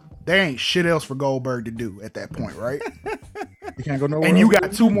 there ain't shit else for Goldberg to do at that point, right? You can't go nowhere. And you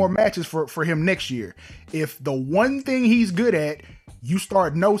got 2 more matches for him next year. If the one thing he's good at, you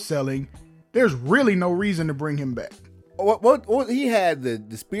start no selling, there's really no reason to bring him back. What he had the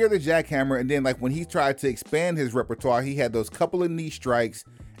spear, the jackhammer, and then like when he tried to expand his repertoire, he had those couple of knee strikes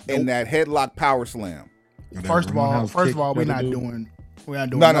and that headlock power slam. First of all, we're not doing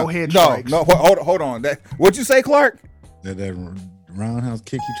no head strikes. No, hold on. What'd you say, Clark? That roundhouse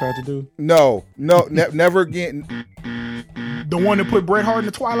kick he tried to do? No, never again. The one that put Bret Hart in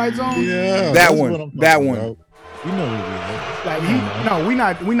the Twilight Zone? Yeah, that one. About. You know who we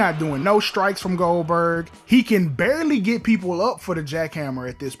are. We not doing no strikes from Goldberg. He can barely get people up for the jackhammer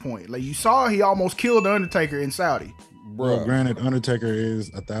at this point. Like you saw, he almost killed the Undertaker in Saudi. Well, granted, Undertaker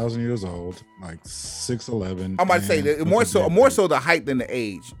is 1,000 years old, like 6'11". I might say that more so the height than the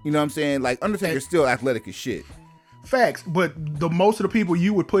age. You know what I'm saying? Like Undertaker's still athletic as shit. Facts, but the most of the people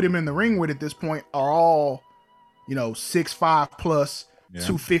you would put him in the ring with at this point are all, 6'5" plus,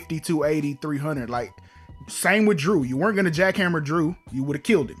 250, 280, 300. Like same with Drew. You weren't gonna jackhammer Drew, you would have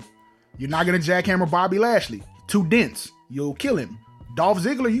killed him. You're not gonna jackhammer Bobby Lashley. Too dense, you'll kill him. Dolph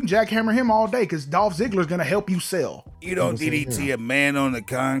Ziggler, you can jackhammer him all day because Dolph Ziggler's gonna help you sell. You don't DDT a man on the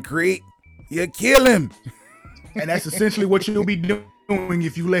concrete, you kill him. And that's essentially what you'll be doing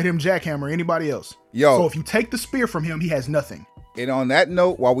if you let him jackhammer anybody else. So if you take the spear from him, he has nothing. And on that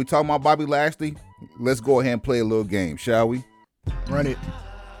note, while we talking about Bobby Lashley, let's go ahead and play a little game, shall we? Run it.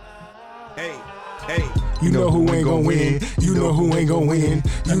 Hey. You know who ain't gonna win. You know who ain't gonna win.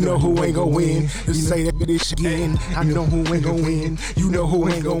 You know who ain't gonna win. You say that bitch again. I know who ain't gonna win. You know who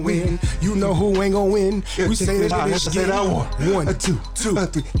ain't gonna win. You know who ain't gonna win. We say that bitch again. 1, 2,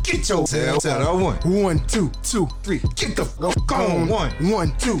 3. Get your tail. 1, 2, 3. Get the fuck on.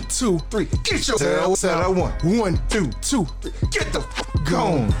 1, 2, 3. Get your tail. 1, 2, 3. Get the fuck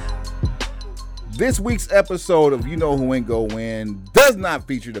on. This week's episode of You Know Who Ain't Gonna Win does not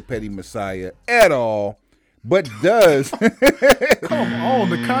feature the Petty Messiah at all, but does. Come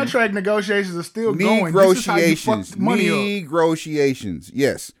on, the contract negotiations are still going. Negotiations,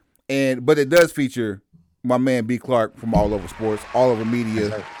 yes. But it does feature my man B. Clark from All Over Sports, All Over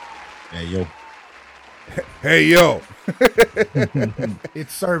Media. Hey, yo. Hey, yo.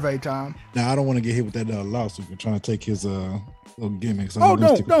 It's survey time. Now, I don't want to get hit with that lawsuit for trying to take his little gimmicks. Oh,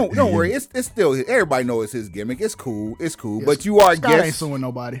 don't worry. It's still, everybody knows it's his gimmick. It's cool. Yes. But you are Scott ain't suing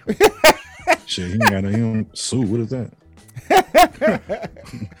nobody. Shit, he don't sue. What is that?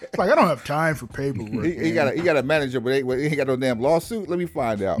 It's like I don't have time for paperwork. He got a manager, but he ain't got no damn lawsuit. Let me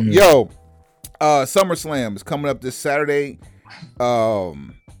find out. Yo, SummerSlam is coming up this Saturday.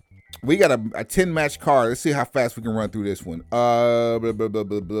 We got a 10-match card. Let's see how fast we can run through this one. Let's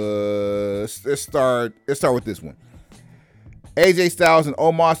start with this one. AJ Styles and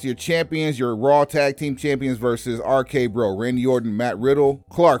Omos, your champions, your Raw Tag Team champions versus RK Bro, Randy Orton, Matt Riddle.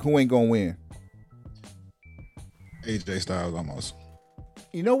 Clark, who ain't gonna win? AJ Styles, Omos.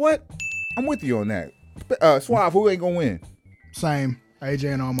 You know what? I'm with you on that. Suave, who ain't gonna win? Same.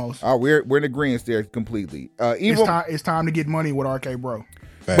 AJ and Omos. We're in agreement there completely. It's time to get money with RK Bro.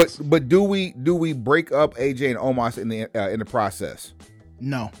 But do we break up AJ and Omos in the process?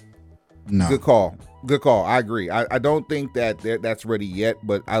 No. Good call. I agree. I don't think that's ready yet.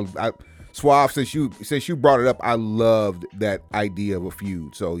 But I Suave, since you brought it up, I loved that idea of a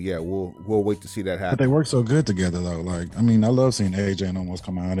feud. So yeah, we'll wait to see that happen. But they work so good together though. Like I love seeing AJ and Omos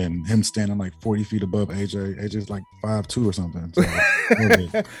come out and him standing like 40 feet above AJ. AJ's like 5'2" or something. So,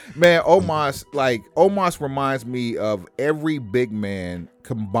 man, Omos reminds me of every big man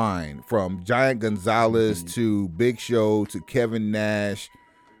combined, from Giant Gonzalez to Big Show to Kevin Nash.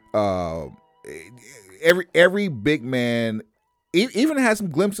 Every big man. It even has some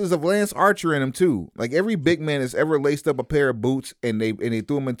glimpses of Lance Archer in him too. Like every big man has ever laced up a pair of boots and they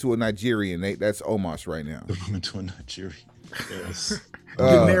threw him into a Nigerian. That's Omos right now. Threw him into a Nigerian. Yes.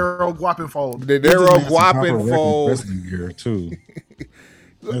 Dinero Guapinfold. Dinero Guapinfold. Wrestling gear too.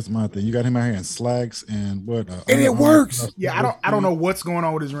 That's my thing. You got him out here in slacks and what? And it works. Yeah, I don't know what's going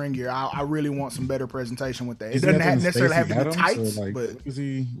on with his ring gear. I really want some better presentation with that. It doesn't necessarily have to be tights, but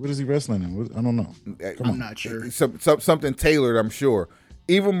what is he wrestling in? I don't know. I'm not sure. Something tailored, I'm sure.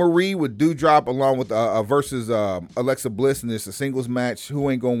 Eva Marie with Doudrop along with versus Alexa Bliss, and it's a singles match.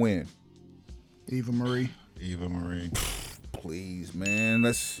 Who ain't gonna win? Eva Marie. Eva Marie. Please, man.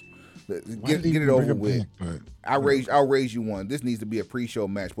 Get it over with. I'll raise you one. This needs to be a pre-show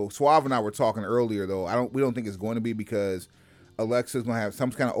match. But Suave and I were talking earlier, though. We don't think it's going to be because Alexa's going to have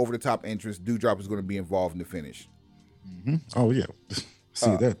some kind of over-the-top entrance. Doudrop is going to be involved in the finish. Mm-hmm. Oh yeah,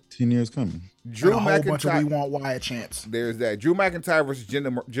 see that 10 years coming. Drew McIntyre. We want Wyatt chance. There's that. Drew McIntyre versus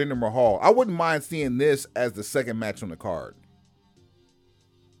Jinder Mahal. I wouldn't mind seeing this as the second match on the card.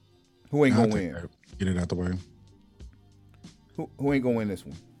 Who ain't gonna win? Get it out the way. Who ain't gonna win this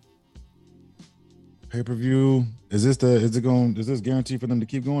one? Pay-per-view. Is this guaranteed for them to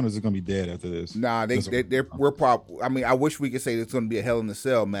keep going? Or is it gonna be dead after this? Nah, we're probably. I mean, I wish we could say it's gonna be a Hell in a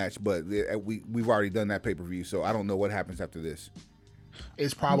Cell match, but we've already done that pay-per-view, so I don't know what happens after this.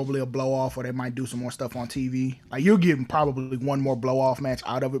 It's probably a blow off, or they might do some more stuff on TV. Like you'll get probably one more blow off match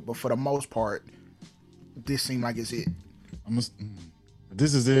out of it, but for the most part, this seemed like it's it.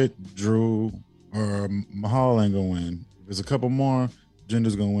 This is it. Drew or Mahal ain't gonna win. If there's a couple more,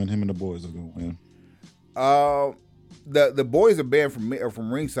 Jinder's gonna win. Him and the boys are gonna win. The boys are banned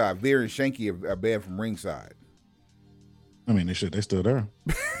from ringside. Veer and Shanky are banned from ringside. I mean, they still there.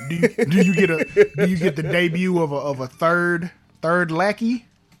 do you get the debut of a third lackey?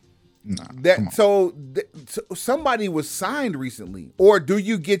 Nah. So somebody was signed recently, or do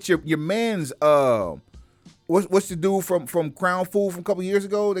you get your man's what's the dude from Crown Fool from a couple years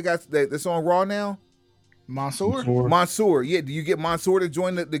ago? They got that's on Raw now. Mansoor. Yeah, do you get Mansoor to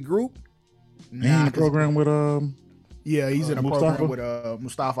join the group? Nah, in the program with yeah, he's in a program with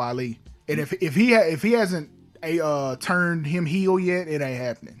Mustafa Ali. And if he hasn't turned him heel yet, it ain't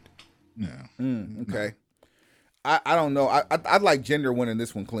happening. Yeah. Okay. I don't know. I'd like Jinder winning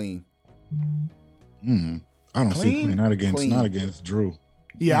this one clean. I don't see clean. Not against Drew.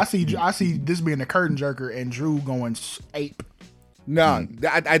 Yeah, I see this being a curtain jerker and Drew going ape. No,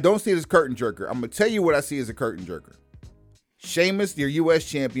 I don't see it as curtain jerker. I'm gonna tell you what I see as a curtain jerker. Sheamus, your U.S.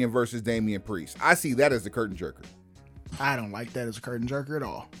 champion, versus Damian Priest. I see that as a curtain jerker. I don't like that as a curtain jerker at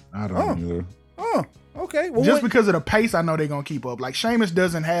all. I don't either. Oh, okay. Well, just because of the pace, I know they're gonna keep up. Like Sheamus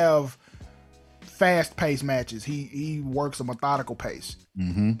doesn't have fast paced matches. He works a methodical pace.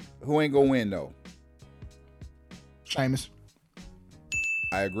 Mm-hmm. Who ain't gonna win though? Sheamus.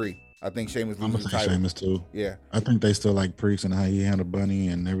 I agree. I think Sheamus I'm loses the gonna say title. Sheamus too. Yeah. I think they still like Priest and how he handled Bunny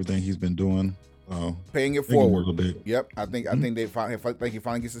and everything he's been doing. Paying it a little forward. bit. Yep. I think he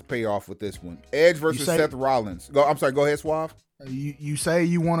finally gets his payoff with this one. Edge versus Seth Rollins. I'm sorry. Go ahead, Suave. You say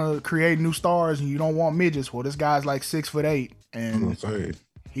you want to create new stars and you don't want midgets. Well, this guy's like 6'8", and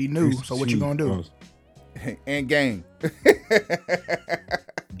he knew. So what you gonna do? And gang.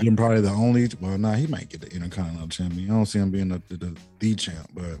 Jim probably the only. Well, he might get the Intercontinental champion. I don't see him being the champ,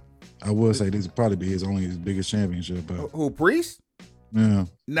 but I will say this would probably be his biggest championship. But who, Priest? Yeah.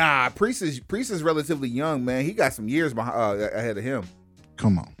 Nah, Priest is relatively young, man. He got some years ahead of him.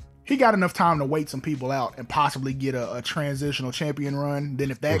 Come on. He got enough time to wait some people out and possibly get a transitional champion run.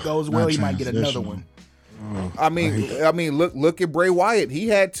 Then if that goes well, he might get another one. I mean, look at Bray Wyatt. He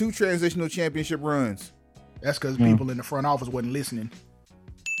had 2 transitional championship runs. That's because people in the front office wasn't listening.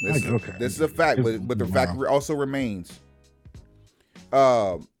 This is a fact, but the fact also remains.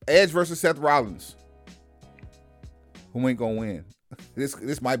 Edge versus Seth Rollins. Who ain't gonna win?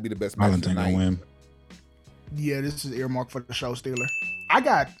 This might be the best match tonight. Gonna win. Yeah, this is earmarked for the show stealer. I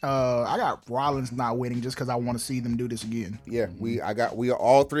got Rollins not winning just because I want to see them do this again. Yeah, we are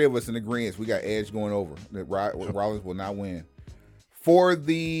all 3 of us in agreement. We got Edge going over. Rollins will not win. For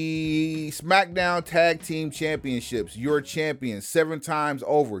the SmackDown Tag Team Championships, your champions 7 times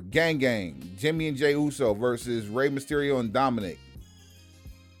over, Gang, Jimmy and Jey Uso versus Rey Mysterio and Dominic.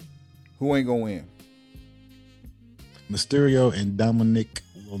 Who ain't gonna win? Mysterio and Dominic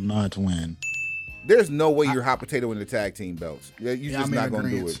will not win. There's no way you're hot potato in the tag team belts. You're just not going to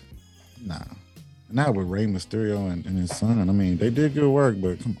do it. Nah. Not with Rey Mysterio and his son. I mean, they did good work,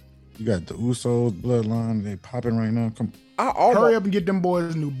 but come on. You got the Usos, Bloodline, they popping right now. Come on. Hurry up and get them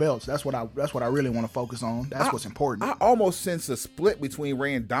boys new belts. That's what I really want to focus on. That's what's important. I almost sense a split between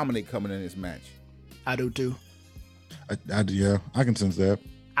Rey and Dominic coming in this match. I do too. Yeah, I can sense that.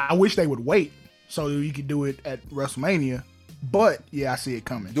 I wish they would wait so you could do it at WrestleMania. But yeah, I see it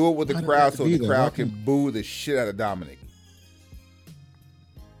coming. Do it with the crowd so the crowd can boo the shit out of Dominic.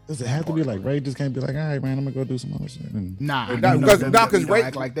 Does it have to be like Ray just can't be like, all right, man, I'm gonna go do some other shit? Because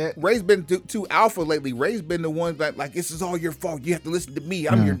Ray, like that. Ray's been too alpha lately. Ray's been the one that like, this is all your fault. You have to listen to me.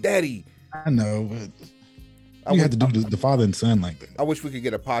 I'm your daddy. I know, but you have to do the father and son like that. I wish we could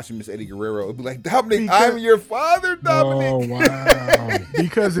get a posthumous Eddie Guerrero. It'd be like, Dominic, I'm your father, Dominic. Oh wow!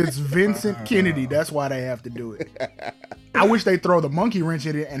 Because it's Vincent Kennedy. That's why they have to do it. I wish they throw the monkey wrench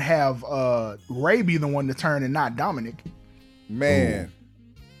in it and have Ray be the one to turn and not Dominic. Man.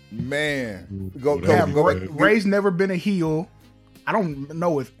 Man, Ray's never been a heel. I don't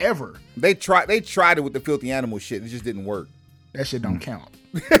know if ever. They tried it with the filthy animal shit. It just didn't work. That shit don't count.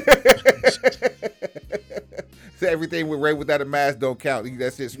 So everything with Ray without a mask don't count.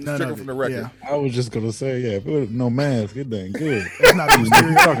 That's just stricken from the record. Yeah. I was just gonna say, if it was no mask, it ain't good. That's not the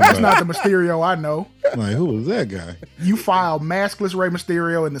Mysterio. That's not the Mysterio I know. Like, who was that guy? You file maskless Rey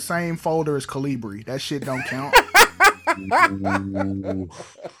Mysterio in the same folder as Colibri. That shit don't count.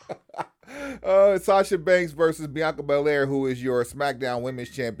 Sasha Banks versus Bianca Belair, who is your SmackDown Women's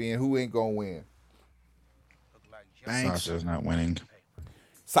Champion. Who ain't gonna win? Banks. Sasha's not winning.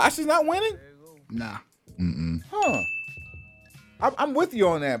 Sasha's not winning? Nah. Huh. I'm with you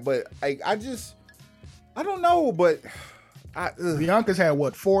on that, but I don't know, but Bianca's had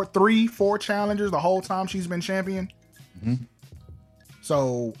what, four challengers the whole time she's been champion. Mm-hmm.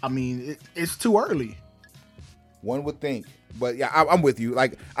 So I mean, it's too early. One would think, but yeah, I'm with you.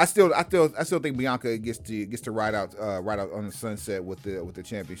 Like I still think Bianca gets to ride out on the sunset with the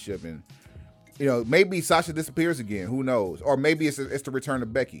championship, and maybe Sasha disappears again. Who knows? Or maybe it's the return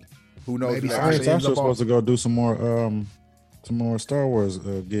of Becky. Who knows? Maybe Sasha's supposed to go do some more Star Wars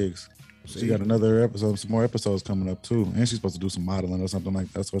gigs. She got another episode, some more episodes coming up too, and she's supposed to do some modeling or something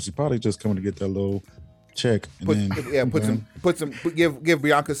like that. So she's probably just coming to get that little check. And give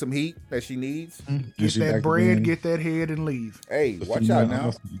Bianca some heat that she needs. Get that bread, get that head, and leave. Hey, watch out now.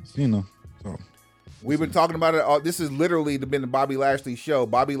 So we've been talking about it. This has literally been the Bobby Lashley show.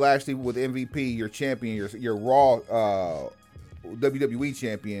 Bobby Lashley with MVP, your champion, your Raw WWE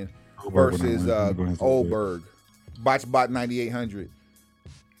champion versus Goldberg. Botchbot 9800.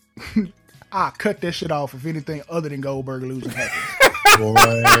 I cut that shit off if anything other than Goldberg losing happens. Boy,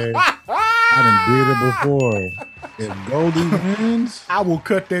 I done did it before. If Goldie wins, I will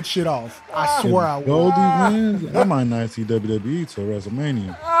cut that shit off. I swear I will. Goldie wins, I might not see WWE till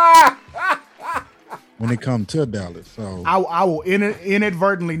WrestleMania when they come to Dallas. So I will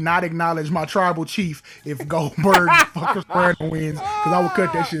inadvertently not acknowledge my tribal chief if Goldberg fucking square wins, because I will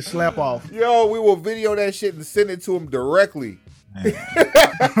cut that shit slap off. Yo, we will video that shit and send it to him directly.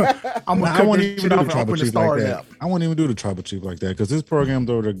 I'm gonna cut that shit off and open the Star app. I won't even do the tribal chief like that because his programs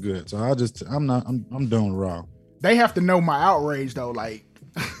though they're good. So I'm doing Raw. They have to know my outrage though. Like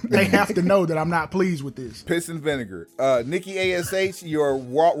they have to know that I'm not pleased with this. Piss and vinegar. Nikki ASH, your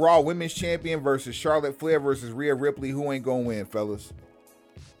Raw Women's Champion versus Charlotte Flair versus Rhea Ripley. Who ain't gonna win, fellas?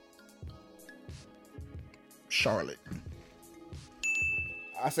 Charlotte.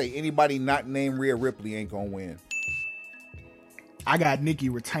 I say anybody not named Rhea Ripley ain't gonna win. I got Nikki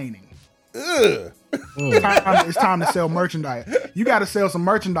retaining. Ugh. It's time to sell merchandise. You got to sell some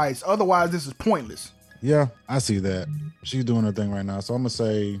merchandise. Otherwise, this is pointless. Yeah, I see that. She's doing her thing right now. So I'm going to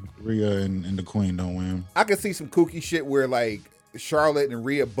say Rhea and the Queen don't win. I can see some kooky shit where like Charlotte and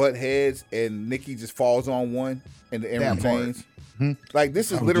Rhea butt heads and Nikki just falls on one and retains. Mm-hmm. Like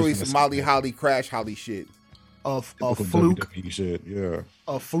this is literally some Molly Holly Crash Holly shit. A fluke shit, yeah.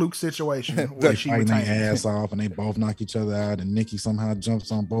 A fluke situation where she fighting their ass off and they both knock each other out and Nikki somehow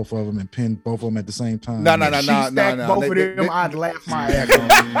jumps on both of them and pins both of them at the same time. No. Both of them, I'd laugh my ass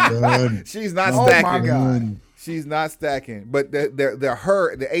off. She's not stacking. Oh my God. She's not stacking. But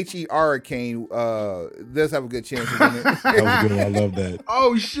the HE Hurricane does have a good chance of winning. That was good. I love that.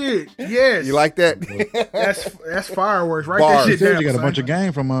 Oh shit. Yes. You like that? That's fireworks, right? Bars. That shit You got a bunch of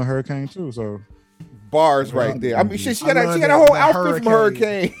game from Hurricane too, so bars right there. I mean, she got a whole outfit from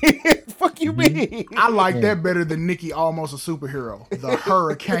Hurricane. Fuck you mean? I like that better than Nikki almost a superhero. The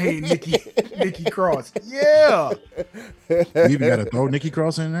Hurricane Nikki Cross. Yeah. You even got to throw Nikki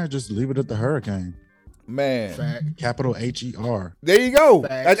Cross in there. Just leave it at the Hurricane. Man. Fact. Capital HER. There you go.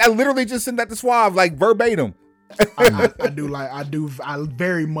 I literally just sent that to Suave like verbatim. I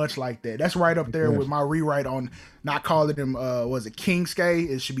very much like that. That's right up there with my rewrite on not calling him was it Kingsuke?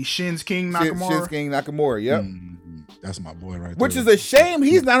 It should be Shin's King Nakamura. Shin's King Nakamura, yep. That's my boy right there. Which is a shame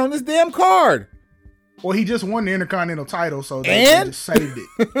he's not on this damn card. Well, he just won the Intercontinental title, so they just saved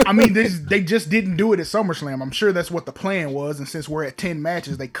it. I mean, they just didn't do it at SummerSlam. I'm sure that's what the plan was, and since we're at 10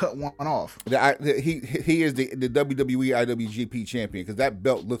 matches, they cut one off. He is the WWE IWGP champion because that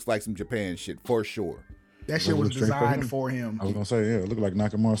belt looks like some Japan shit for sure. That shit was designed for him. I was gonna say, it looked like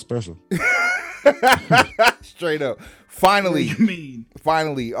Nakamura special. Straight up. Finally, what do you mean?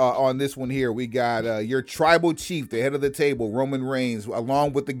 Finally, on this one here, we got your tribal chief, the head of the table, Roman Reigns,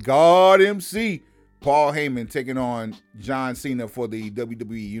 along with the God MC, Paul Heyman, taking on John Cena for the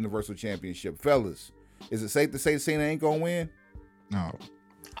WWE Universal Championship. Fellas, is it safe to say Cena ain't gonna win? No.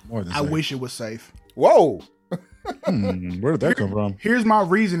 More than I wish it was safe. Whoa. Where did that come from? Here's my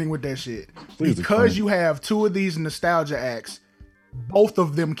reasoning with that shit. Because you have two of these nostalgia acts both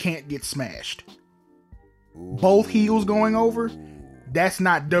of them can't get smashed. Both heels going over, that's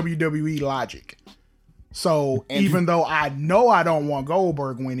not WWE logic. So even though I know I don't want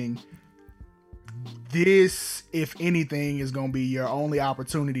Goldberg winning, this, if anything, is going to be your only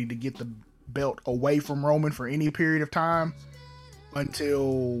opportunity to get the belt away from Roman for any period of time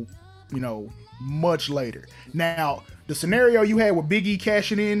until, much later. Now, the scenario you had with Big E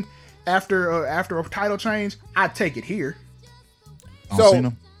cashing in after a title change, I'd take it here.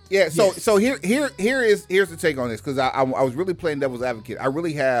 So here's the take on this, because I was really playing devil's advocate. I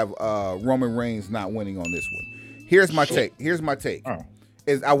really have Roman Reigns not winning on this one. Here's my take. Oh.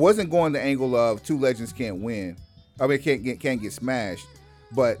 Is I wasn't going the angle of two legends can't win. I mean, can't get smashed.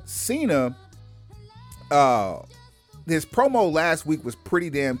 But Cena, his promo last week was pretty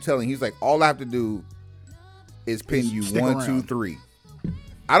damn telling. He's like, all I have to do is pin you 1, 2, 3.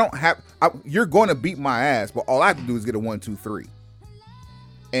 You're going to beat my ass, but all I have to do is get a 1, 2, 3.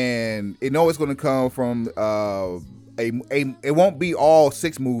 And it's going to come from it won't be all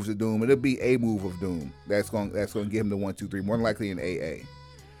 6 moves of doom. It'll be a move of doom. That's going to give him the 1, 2, 3. More than likely an AA.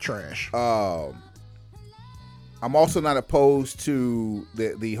 Trash. I'm also not opposed to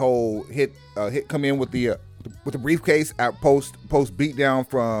the whole hit come in with the briefcase at post beatdown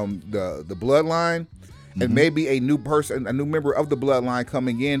from the bloodline, and maybe a new member of the bloodline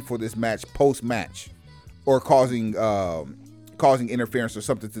coming in for this match post match, or causing interference or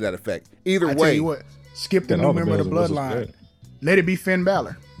something to that effect. Either way, tell you what, skip the new member of the bloodline. Let it be Finn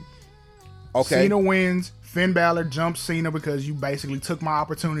Balor. Okay. Cena wins. Finn Balor jumps Cena because you basically took my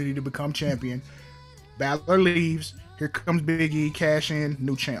opportunity to become champion. Balor leaves. Here comes Big E, cash in,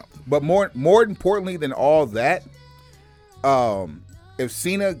 new champ. But more importantly than all that, if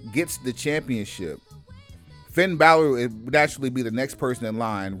Cena gets the championship, Finn Balor would actually be the next person in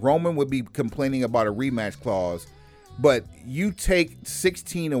line. Roman would be complaining about a rematch clause, but you take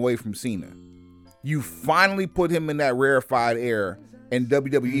 16 away from Cena. You finally put him in that rarefied air in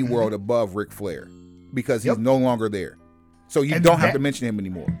WWE world above Ric Flair, because he's no longer there. So you don't have to mention him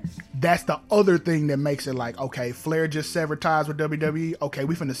anymore. That's the other thing that makes it like, okay, Flair just severed ties with WWE. Okay,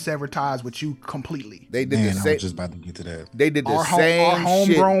 we finna sever ties with you completely. They did I was just about to get to that. They did the same Our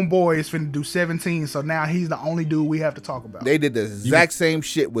homegrown boy is finna do 17, so now he's the only dude we have to talk about. They did the exact same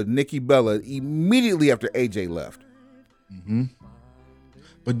shit with Nikki Bella immediately after AJ left. Mm-hmm.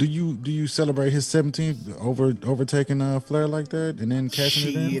 But do you celebrate his 17th overtaking Flair like that and then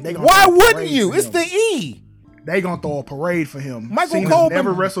cashing it in? Why wouldn't you? It's the E. They gonna throw a parade for him. Michael Cole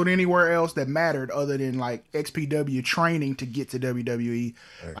never wrestled anywhere else that mattered other than like XPW training to get to WWE.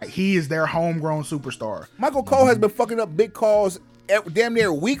 Like, he is their homegrown superstar. Michael Cole has been fucking up big calls damn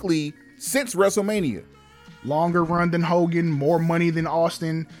near weekly since WrestleMania. Longer run than Hogan, more money than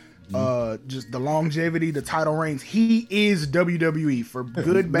Austin. Just the longevity, the title reigns. He is WWE for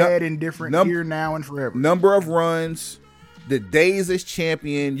good, bad, indifferent, here, now, and forever. Number of runs, the days as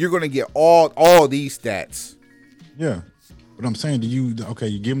champion. You're gonna get all these stats. Yeah, but I'm saying, you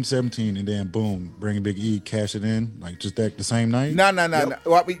give him 17 and then boom, bring Big E, cash it in like just that the same night? No.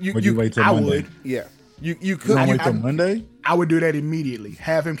 Well, I mean, you wait till Monday? Would. Yeah, you could. Wait till Monday? I would do that immediately.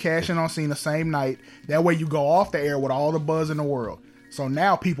 Have him cash in on Cena the same night. That way you go off the air with all the buzz in the world. So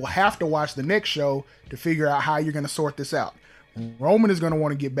now people have to watch the next show to figure out how you're going to sort this out. Roman is going to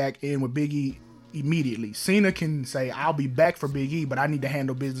want to get back in with Big E immediately. Cena can say, I'll be back for Big E, but I need to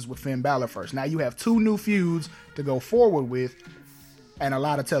handle business with Finn Balor first. Now you have 2 new feuds to go forward with and a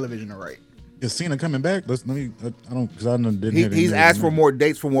lot of television to write. Is Cena coming back? He's asked for more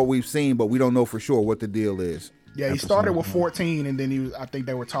dates from what we've seen, but we don't know for sure what the deal is. Yeah, he started with 14, and then I think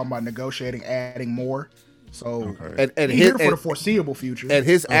they were talking about negotiating, adding more. So he's here for the foreseeable future. At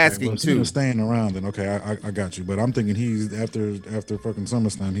his asking too. Cena's staying around, then I got you. But I'm thinking he's after fucking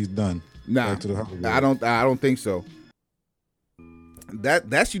SummerSlam, he's done. Nah, I don't think so.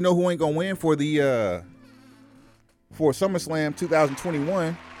 That's who ain't gonna win for the for SummerSlam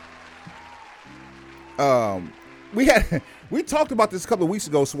 2021. We talked about this a couple of weeks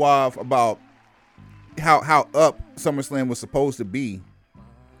ago, Suave, about how up SummerSlam was supposed to be.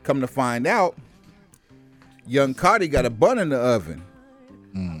 Come to find out, Young Cardi got a bun in the oven.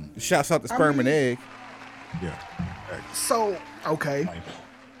 Shouts out to Sperm and Egg. Yeah. So, okay.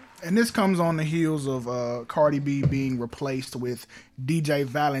 And this comes on the heels of Cardi B being replaced with DJ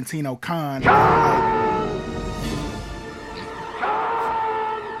Valentino Khan.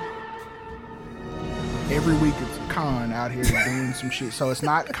 Every week it's Khan out here doing some shit. So it's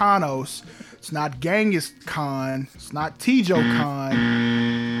not Kanos. It's not Genghis Khan. It's not Tijo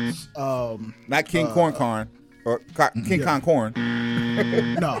Khan. It's, not King Corn Khan. Or King Kong Corn.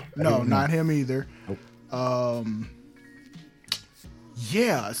 No, not him either.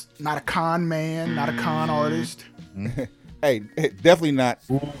 Yeah, it's not a con man, not a con artist. Hey, definitely not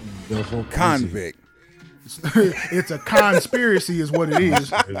Devil convict. It's a conspiracy is what it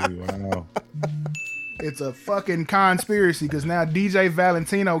is. Wow. It's a fucking conspiracy because now DJ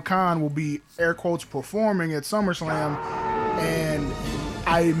Valentino Khan will be, air quotes, performing at SummerSlam. And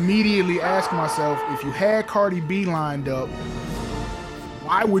I immediately ask myself, if you had Cardi B lined up,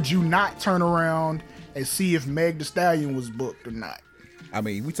 why would you not turn around and see if Meg Thee Stallion was booked or not? I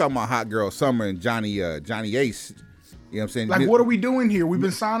mean, we talking about Hot Girl Summer and Johnny Ace. You know what I'm saying? Like, what are we doing here? We've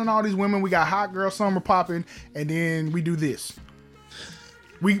been signing all these women. We got Hot Girl Summer popping, and then we do this.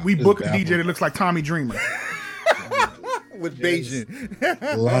 We book a DJ that looks like Tommy Dreamer. With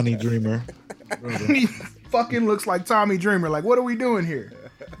Beijing. Lonnie Dreamer. He fucking looks like Tommy Dreamer. Like, what are we doing here?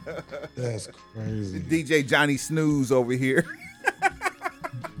 That's crazy. DJ Johnny Snooze over here.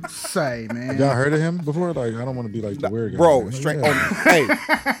 Say, man. Y'all heard of him before? Like, I don't want to be like the weird guy. Bro, man. straight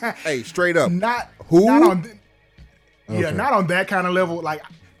Yeah. hey, straight up. Not Who? Not on, yeah, Okay. not on that kind of level. Like,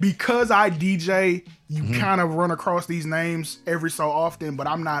 because I DJ, you kind of run across these names every so often, but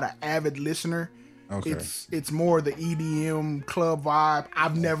I'm not an avid listener. Okay. It's more the EDM club vibe.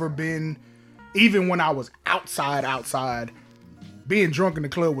 I've never been, even when I was outside, being drunk in the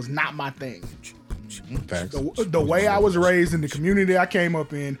club was not my thing. Facts. The way I was raised in the community I came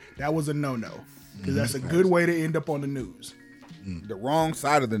up in, that was a no-no. Because that's a good way to end up on the news. The wrong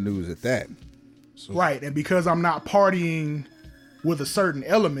side of the news at that. Right, and because I'm not partying with a certain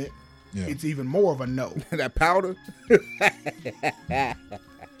element, Yeah. it's even more of a no. That powder?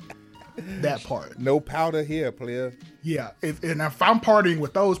 That part. No powder here, player. Yeah, if I'm partying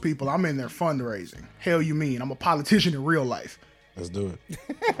with those people, I'm in there fundraising. Hell you mean? I'm a politician in real life. Let's do it.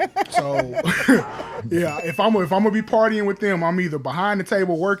 So, yeah, if I'm gonna be partying with them, I'm either behind the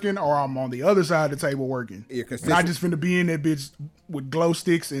table working or I'm on the other side of the table working. Your And I just finna be in that bitch with glow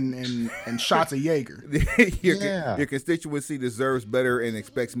sticks and shots of Jaeger. Your constituency deserves better and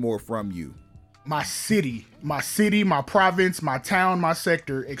expects more from you. My city, my province, my town, my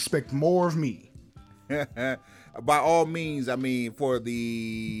sector expect more of me. By all means, I mean, for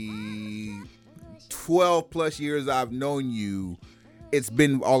the 12 plus years I've known you, it's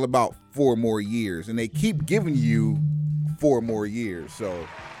been all about 4 more years, and they keep giving you 4 more years. So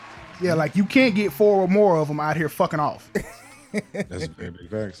Yeah, like you can't get 4 or more of them out here fucking off. That's very big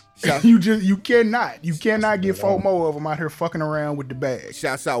facts. You cannot get 4 more of them out here fucking around with the bag.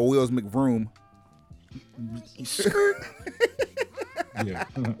 shouts out Wills McVroom. Yeah.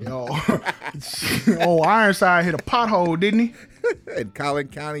 Yo. Oh, Ironside hit a pothole, didn't he? And Collin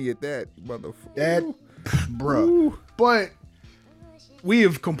County at that, motherfucker. That, bruh. But we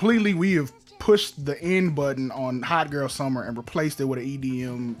have pushed the end button on Hot Girl Summer and replaced it with an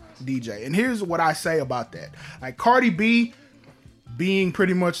EDM DJ. And here's what I say about that. Like, Cardi B being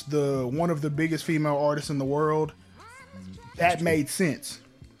pretty much one of the biggest female artists in the world, that made sense.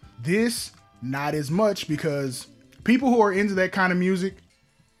 This, not as much, because people who are into that kind of music,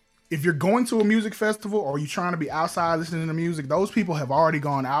 if you're going to a music festival or you're trying to be outside listening to music, those people have already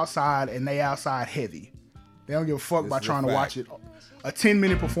gone outside and they outside heavy. They don't give a fuck by trying to watch it. A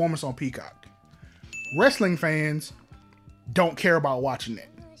 10-minute performance on Peacock. Wrestling fans don't care about watching that.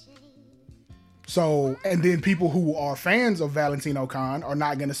 So, and then people who are fans of Valentino Khan are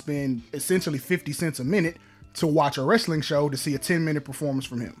not going to spend essentially 50 cents a minute to watch a wrestling show to see a 10-minute performance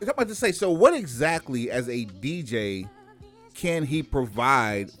from him. I'm about to say, so what exactly as a DJ can he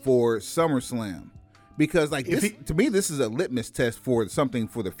provide for SummerSlam? Because like to me, this is a litmus test for something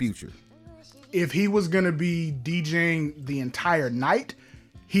for the future. If he was going to be DJing the entire night,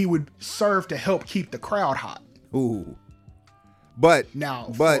 he would serve to help keep the crowd hot. Ooh. But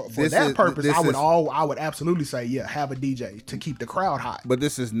Now, but for that purpose, I would absolutely say, yeah, have a DJ to keep the crowd hot. But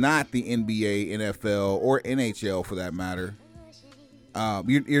this is not the NBA, NFL, or NHL for that matter.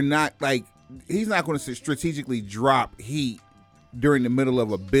 You're not like, he's not going to strategically drop heat during the middle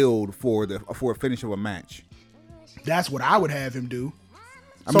of a build for a finish of a match. That's what I would have him do.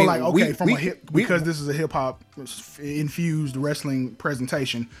 I So mean, like, okay, because this is a hip hop infused wrestling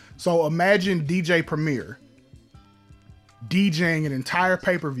presentation. So imagine DJ Premier DJing an entire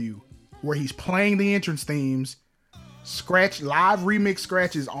pay-per-view where he's playing the entrance themes, live remix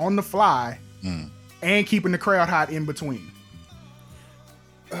scratches on the fly, and keeping the crowd hot in between.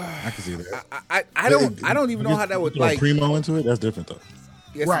 I can see that. I don't even know how that would throw like. Primo into it. That's different though.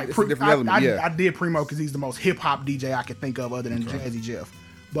 It's, Right, it's a different element. Yeah. I did Primo because he's the most hip hop DJ I could think of other than Jazzy Jeff.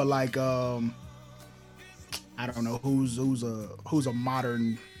 But like, I don't know who's a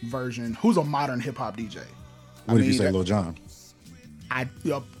modern version, who's a modern hip hop DJ. What did you say, Lil Jon?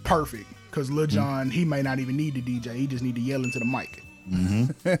 Perfect, because Lil Jon, he may not even need the DJ, he just need to yell into the mic.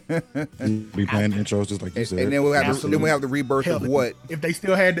 Be playing intros just like you said. And then we'll have the rebirth Hell, of what? if they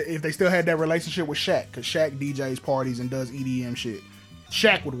still had that relationship with Shaq, because Shaq DJs parties and does EDM shit,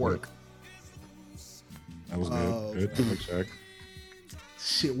 Shaq would work. That was good. Good. Like Shaq.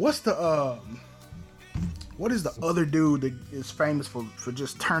 Shit, what is the other dude that is famous for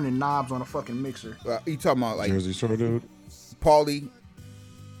just turning knobs on a fucking mixer? You talking about like Jersey Shore dude? Paulie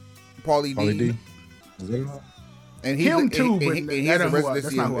D. Is that it? And Him too, but he has a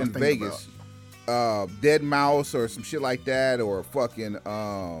residency not who I in was thinking Vegas. Dead Mouse or some shit like that, or fucking Keep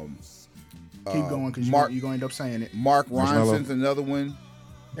going, because you're going to end up saying it. Mark Ronson's another one.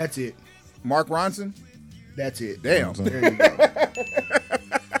 That's it. Mark Ronson? That's it. Damn. There you go.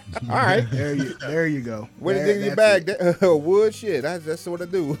 All right. There you go. Where to dig in your bag? Wood shit. That's what I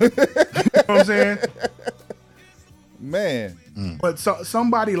do. You know what I'm saying? Man. But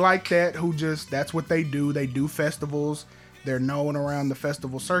somebody like that who just, that's what they do. They do festivals. They're known around the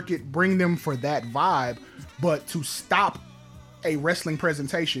festival circuit. Bring them for that vibe. But to stop a wrestling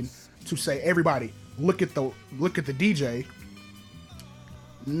presentation to say, everybody, look at the DJ.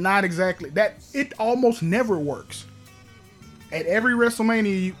 Not exactly. That, it almost never works. At every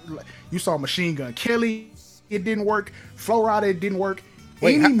WrestleMania, you saw Machine Gun Kelly, it didn't work. Flo Rida, it didn't work.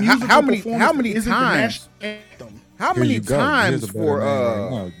 Wait, how many times? How many times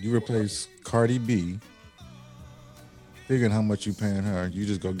for you replace Cardi B, figuring how much you paying her, you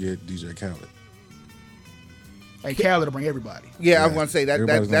just go get DJ Khaled. Hey, Khaled will bring everybody. Yeah, I was gonna say that'd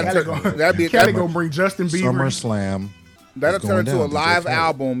be Khaled gonna bring Justin Bieber. SummerSlam. That'll turn into a live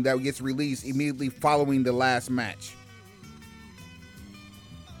album that gets released immediately following the last match.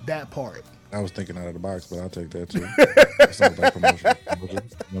 That part. I was thinking out of the box, but I'll take that too. That sounds like promotion. You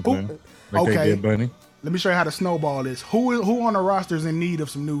know what I'm saying? Like Okay. they did Bunny. Let me show you how to snowball this. Who on the roster is in need of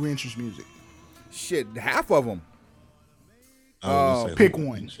some new entrance music? Shit, half of them. Pick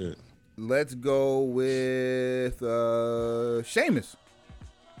one. Shit. Let's go with Sheamus.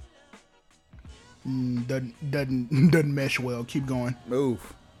 Doesn't mesh well. Keep going.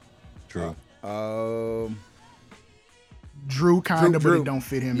 Oof. True. Drew kind of, but it don't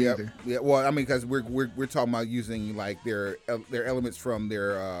fit him either. Yeah, well, I mean, because we're talking about using like their elements from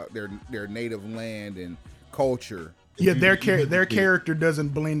their native land and culture. Yeah, their character doesn't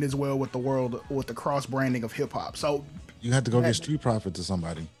blend as well with the world, with the cross branding of hip hop. So You had to go get Street Profits or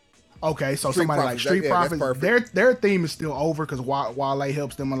somebody. Okay, so Street somebody Profits, like Street that's Profits, their theme is still over because Wale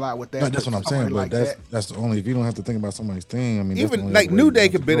helps them a lot with that. No, that's what I'm saying. But like that's the only. If you don't have to think about somebody's theme, I mean, even like New Day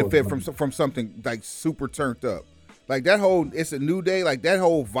could benefit from something like super turned up. Like that whole, it's a New Day, like that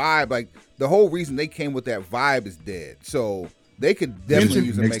whole vibe, like the whole reason they came with that vibe is dead. So they could definitely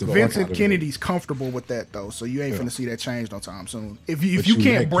use a makeover. Vincent Kennedy's comfortable with that though, so you ain't finna see that change no time soon. If you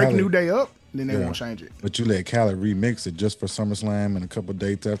can't break New Day up, then they won't change it. But you let Khaled remix it just for SummerSlam and a couple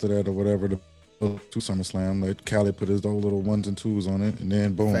dates after that or whatever to SummerSlam. Let Khaled put his old little ones and twos on it, and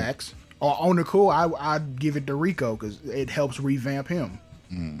then boom. Facts. Or on the cool, I'd give it to Rico because it helps revamp him.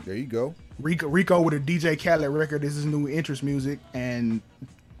 There you go. Rico with a DJ Khaled record. This is new interest music, and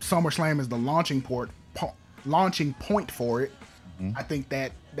SummerSlam is the launching point for it. I think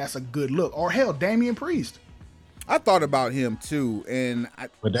that's a good look. Or hell, Damian Priest. I thought about him too,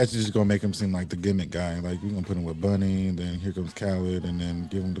 but that's just gonna make him seem like the gimmick guy. Like you're gonna put him with Bunny, and then here comes Khaled, and then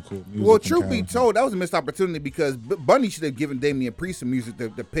give him the cool music. Well, truth be told, that was a missed opportunity because Bunny should have given Damian Priest some music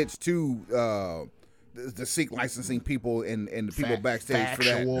to pitch to the Seek licensing people and the people backstage for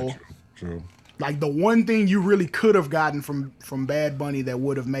that. True. Like the one thing you really could have gotten from Bad Bunny that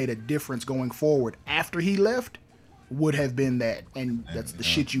would have made a difference going forward after he left would have been that, and that's the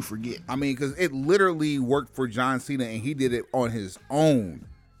shit you forget. I mean, because it literally worked for John Cena, and he did it on his own.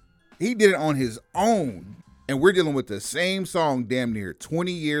 And we're dealing with the same song damn near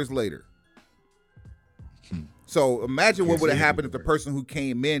 20 years later. So imagine what would have happened if the person who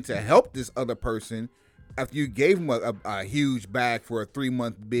came in to help this other person, after you gave him a huge bag for a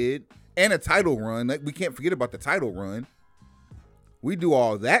 3-month bid and a title run. Like, we can't forget about the title run. We do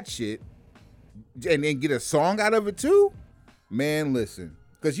all that shit and then get a song out of it too. Man, listen,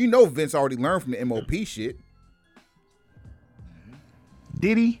 because you know Vince already learned from the MOP shit.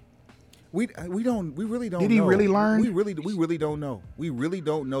 Did he? We really don't. Did he really learn? We really don't know. We really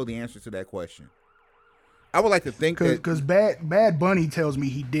don't know the answer to that question. I would like to think because Bad Bunny tells me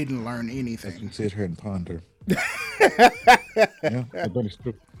he didn't learn anything. You can sit here and ponder. Yeah, Bunny's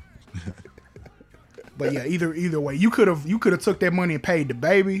true. But yeah, either way, you could have took that money and paid the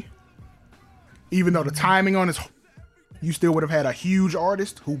baby. Even though the timing on his, you still would have had a huge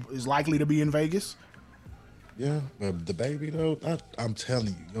artist who is likely to be in Vegas. Yeah, but the baby though, I'm telling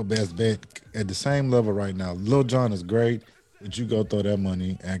you, your best bet at the same level right now. Lil Jon is great. Would you go throw that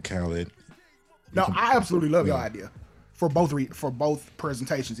money at Khaled? No, I absolutely love your idea for both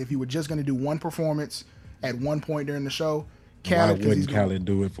presentations. If you were just going to do one performance at one point during the show, Why wouldn't Khaled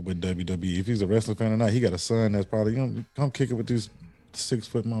do it with WWE? If he's a wrestling fan or not, he got a son that's probably come kick it with these 6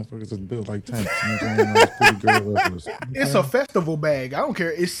 foot motherfuckers that's built like tanks. It's a festival bag. I don't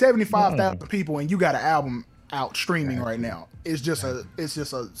care. It's 75,000 people, and you got an album out streaming right now. It's just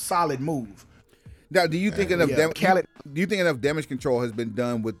a solid move. Now, do you think enough? Khaled, do you think enough damage control has been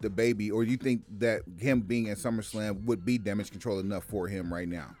done with the baby, or do you think that him being at SummerSlam would be damage control enough for him right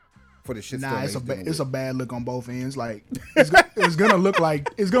now? For the shit. Nah, it's a bad look on both ends. Like it's gonna look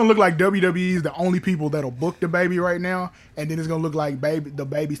like WWE is the only people that'll book the baby right now, and then it's gonna look like the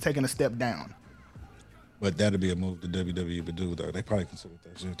baby's taking a step down. But that'd be a move the WWE would do, though. They probably consider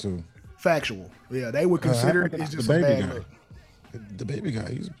that shit too. Factual, yeah, they would consider it. It's just a bad look. The baby guy,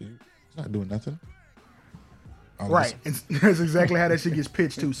 he's not doing nothing. Right, and that's exactly how that shit gets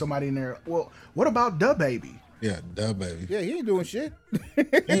pitched to somebody in there. Well, what about the baby? Yeah, the baby. Yeah, he ain't doing shit. He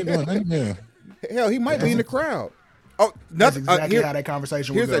ain't doing nothing. Yeah. Hell, he might be in the crowd. Oh, that's exactly how that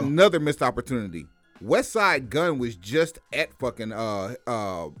conversation would go. Here's another missed opportunity. Westside Gunn was just at fucking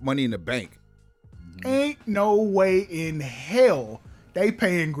Money in the Bank. Ain't no way in hell they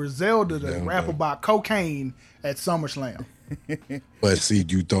paying Griselda to rap about cocaine at SummerSlam. But see,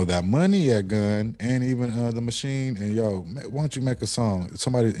 you throw that money at Gunn and even the Machine, and why don't you make a song?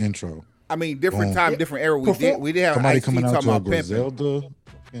 Somebody's intro. I mean, different time, different era. We did have somebody Ice-T coming out talking to a about Griselda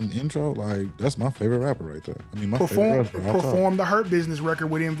in intro. Like, that's my favorite rapper right there. I mean, my favorite rapper. Perform the Hurt Business record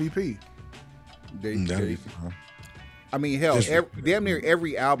with MVP. I mean, hell, damn near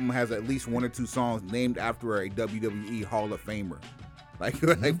every album has at least 1 or 2 songs named after a WWE Hall of Famer. Like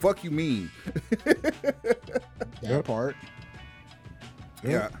fuck you mean? That part.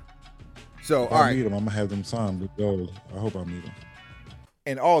 Yeah. So, if all right. I meet him, I'm gonna have them signed with gold. I hope I meet him.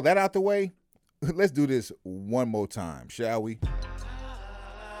 And all that out the way, let's do this one more time, shall we?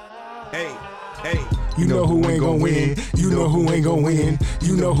 Hey. You know who ain't gonna win. You know who ain't gonna win.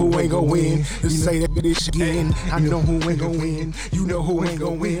 You know who ain't gonna win. Just say that bitch again. I know who ain't gonna win. You know who ain't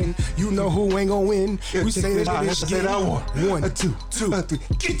gonna win. You know who ain't gonna win. We say that bitch again. 1, 2, 3.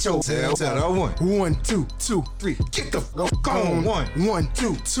 Get your tail out. 1, 2, 3. Get the fuck on. 1,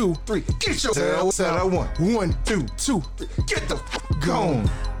 2, 3. Get your tail out. 1, 2, 3. Get the fuck on.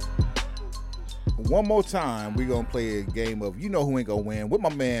 One more time, we're going to play a game of You Know Who Ain't Gonna Win with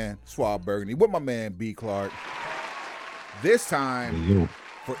my man, Swab Burgundy, with my man, B. Clark. This time,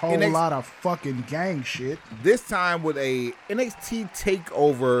 for whole lot of fucking gang shit. This time with a NXT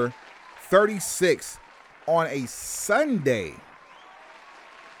TakeOver 36 on a Sunday,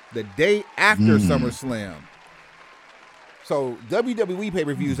 the day after SummerSlam. So WWE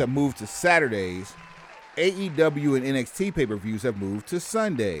pay-per-views have moved to Saturdays. AEW and NXT pay-per-views have moved to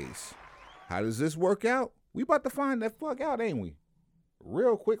Sundays. How does this work out? We about to find that fuck out, ain't we?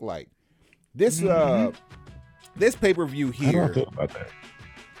 Real quick, like this. This pay-per-view here. I don't feel about that.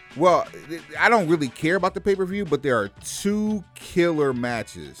 Well, I don't really care about the pay-per-view, but there are 2 killer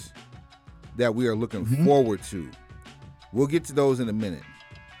matches that we are looking forward to. We'll get to those in a minute.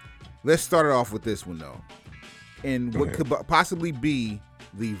 Let's start it off with this one though, and what could possibly be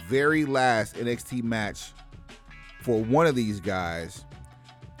the very last NXT match for one of these guys.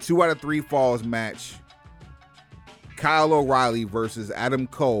 2 out of 3 falls match. Kyle O'Reilly versus Adam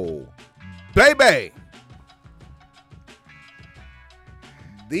Cole. Baby!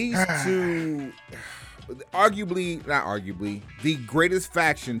 These two, not arguably, the greatest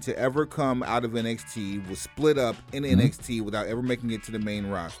faction to ever come out of NXT was split up in NXT without ever making it to the main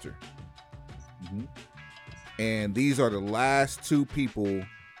roster. And these are the last 2 people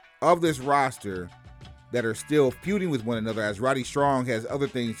of this roster that are still feuding with one another, as Roddy Strong has other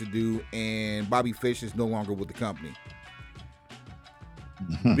things to do and Bobby Fish is no longer with the company.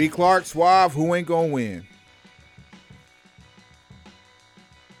 B. Clark, Suave, who ain't gonna win?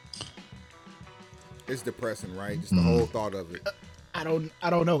 It's depressing, right? Just the whole thought of it. I don't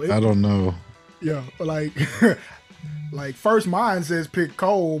know. I don't know. Yeah, like first mind says pick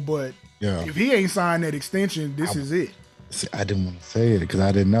Cole, but if he ain't signed that extension, this is it. See, I didn't want to say it because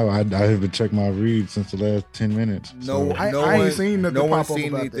I didn't know. I haven't checked my read since the last 10 minutes. I ain't seen nothing. No one's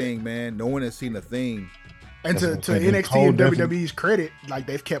seen anything, man. No one has seen a thing. And to NXT and WWE's credit, like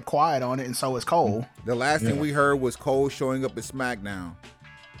they've kept quiet on it, and so is Cole. The last thing we heard was Cole showing up at SmackDown.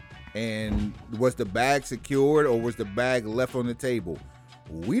 And was the bag secured or was the bag left on the table?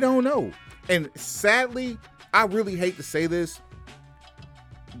 We don't know. And sadly, I really hate to say this.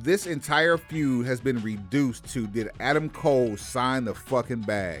 This entire feud has been reduced to, did Adam Cole sign the fucking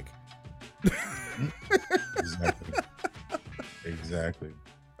bag? Exactly. Exactly.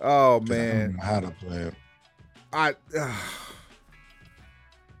 Oh I don't man, know how to play it. I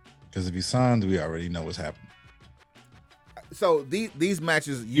Because if he signs, we already know what's happening. so these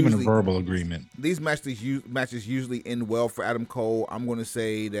matches Even usually a verbal agreement. these matches usually end well for Adam Cole. I'm going to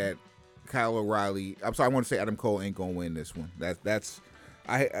say that Kyle O'Reilly. I'm sorry. I want to say Adam Cole ain't going to win this one. That's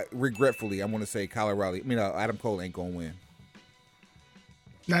regretfully I'm going to say Kyle O'Reilly. Adam Cole ain't going to win.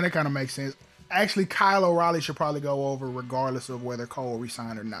 Now that kind of makes sense. Actually, Kyle O'Reilly should probably go over regardless of whether Cole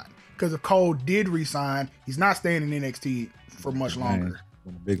resigned or not. Because if Cole did resign, he's not staying in NXT for much longer.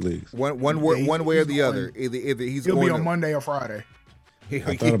 In the big leagues. One way or the other. Either He'll be on Monday or Friday. I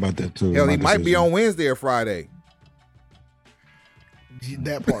thought about that too. Hell, he might be on Wednesday or Friday.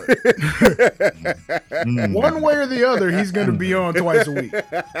 That part. One way or the other, he's going to be on twice a week.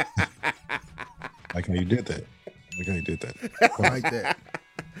 Like how you did that. Like that.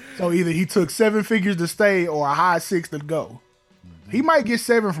 So either he took 7 figures to stay or a high 6 to go. He might get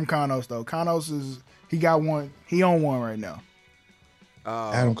 7 from Kanos though. Kanos he got one. He on one right now.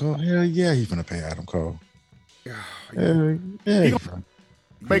 Adam Cole? Hell yeah, he's gonna pay Adam Cole. Yeah.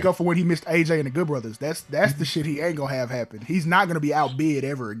 Make up for when he missed AJ and the Good Brothers. That's the shit he ain't gonna have happen. He's not gonna be outbid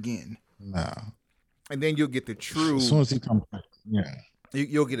ever again. Nah. And then you'll get the true. As soon as he comes back, yeah.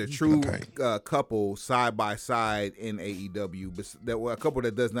 You'll get a true couple side by side in AEW, but a couple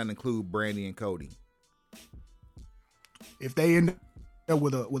that does not include Brandy and Cody. If they end up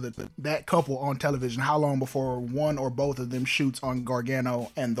with that couple on television, how long before one or both of them shoots on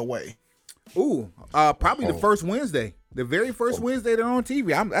Gargano and The Way? Ooh, probably the first Wednesday, the very first Wednesday they're on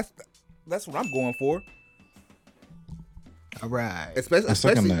TV. That's what I'm going for. All right.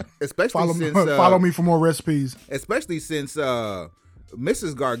 Especially follow me for more recipes. Especially since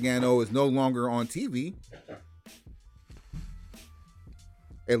Mrs. Gargano is no longer on TV.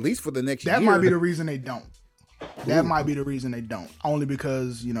 At least for the next year. That might be the reason they don't. Might be the reason they don't. Only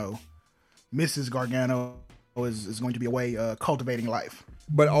because, Mrs. Gargano is going to be away cultivating life.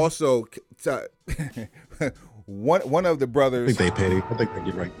 But also, one of the brothers. I think they petty. I think they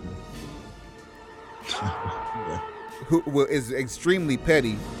get right. Who is extremely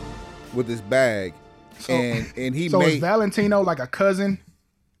petty with his bag. And he is Valentino like a cousin?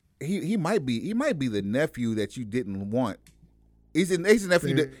 He might be the nephew that you didn't want. He's a nephew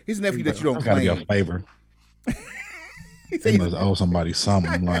that you don't claim. Gotta be a favor. He must owe somebody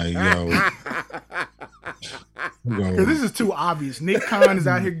something. Like, because this is too obvious. Nick Khan is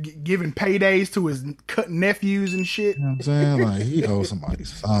out here giving paydays to his nephews and shit. You know what I'm saying? Like, he owes somebody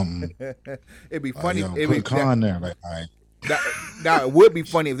something. It'd be funny. It'd be Khan there. Like, all right. Now it would be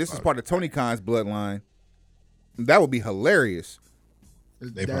funny if this was part of Tony Khan's bloodline. That would be hilarious.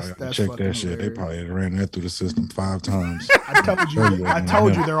 They probably checked that shit. They probably ran that through the system 5 times. I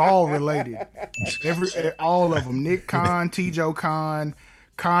told you they're all related. All of them. Nick Khan, Tijo Khan,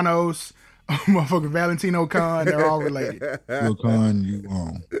 Kanos, motherfucking Valentino Khan. They're all related. Will Khan, you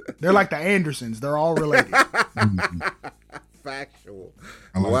wrong. They're like the Andersons. They're all related. Factual.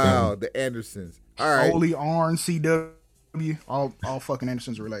 Like wow, the Andersons. All right. Oli, Arn, CW, all fucking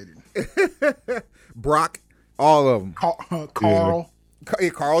Andersons related. Brock, all of them. Carl.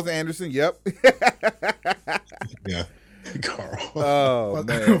 Carl's Anderson, yep. Yeah. Carl. Oh,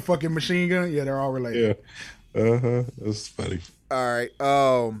 man. Fucking Machine Gun. Yeah, they're all related. Yeah. That's funny. All right.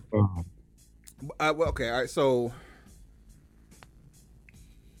 Okay. All right. So,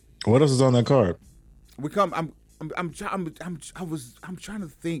 what else is on that card? I'm trying to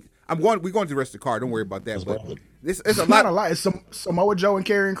think. We're going to the rest of the card. Don't worry about that. But it's a lot. It's Samoa Joe and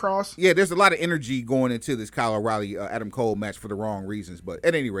Karrion Kross. Yeah, there's a lot of energy going into this Kyle O'Reilly Adam Cole match for the wrong reasons. But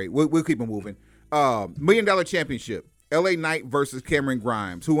at any rate, we'll keep it moving. $1 Million Championship. LA Knight versus Cameron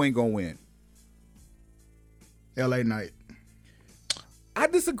Grimes. Who ain't gonna win? LA Knight. I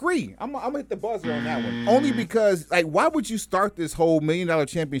disagree. I'm gonna hit the buzzer on that one. Only because, why would you start this whole $1 Million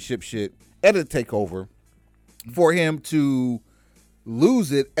Championship shit at a takeover for him to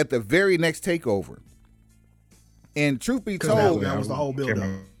lose it at the very next takeover? And truth be told, that was the whole build-up.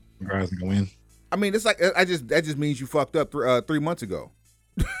 Grimes gonna win. I mean, it's like that just means you fucked up 3 months ago.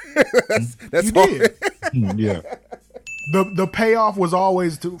 that's you all. did. Yeah. The payoff was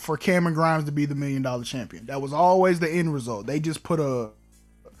always for Cameron Grimes to be the $1 Million Champion. That was always the end result. They just put a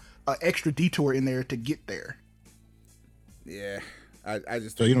extra detour in there to get there. Yeah, I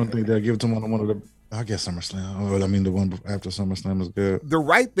just. So you don't think they'll give it to one of the? I guess SummerSlam. I mean, the one after SummerSlam is good. The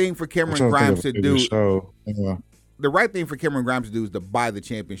right thing for Cameron Grimes to do. Yeah. The right thing for Cameron Grimes to do is to buy the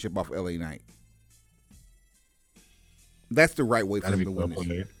championship off LA Knight. That's the right way for him to win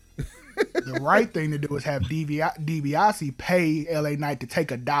this. The right thing to do is have DiBiase pay LA Knight to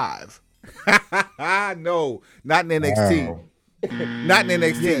take a dive. No, not in NXT. Wow. Not in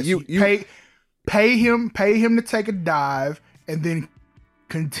NXT. Yes, you pay him to take a dive and then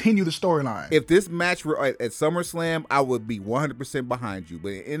continue the storyline. If this match were at SummerSlam, I would be 100% behind you.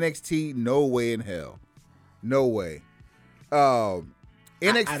 But in NXT, no way in hell. No way.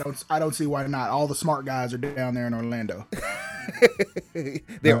 NXT, I don't see why not. All the smart guys are down there in Orlando.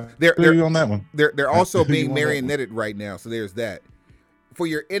 They're on that one. They're also being marionetted right now, so there's that. For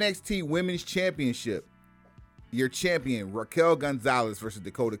your NXT Women's Championship, your champion Raquel Gonzalez versus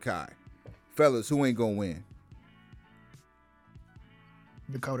Dakota Kai. Fellas, who ain't gonna win?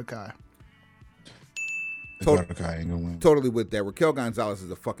 Dakota Kai. Dakota Kai ain't gonna win. Totally with that. Raquel Gonzalez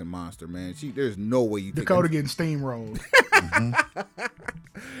is a fucking monster, man. There's no way you. Dakota getting steamrolled.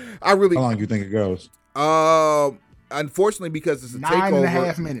 I really. How long do you think it goes? Unfortunately, because it's a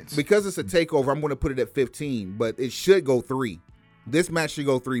 9.5 minutes. Because it's a takeover, I'm going to put it at 15, but it should go 3. This match should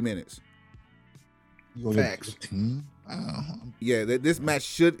go 3 minutes. Facts. Yeah, this match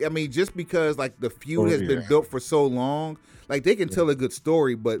should. I mean, just because like the feud has been built for so long, like they can tell a good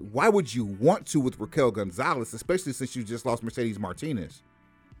story, but why would you want to with Raquel Gonzalez, especially since you just lost Mercedes Martinez?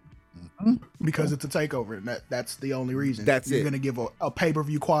 Because it's a takeover, and that's the only reason. You're going to give a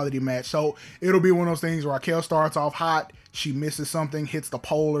pay-per-view quality match. So it'll be one of those things where Raquel starts off hot, she misses something, hits the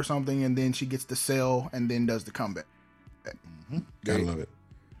pole or something, and then she gets the sell and then does the comeback. I love it.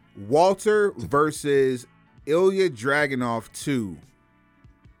 Walter versus Ilya Dragunov 2.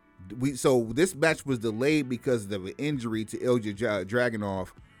 So this match was delayed because of an injury to Ilya Dragunov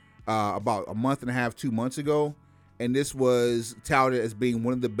about a month and a half, 2 months ago. And this was touted as being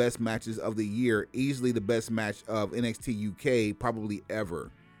one of the best matches of the year, easily the best match of NXT UK probably ever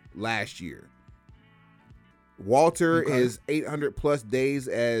last year. Walter is 800 plus days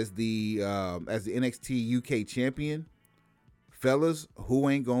as the NXT UK champion. Fellas, who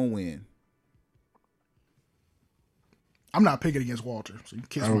ain't gonna win? I'm not picking against Walter, so you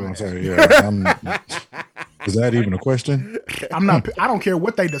kiss my ass. Is that even a question? I don't care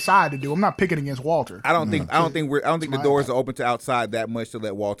what they decide to do. I'm not picking against Walter. I don't think the doors are open to outside that much to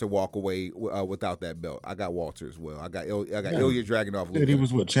let Walter walk away without that belt. I got Walter as well. I got Ilya Dragunov. He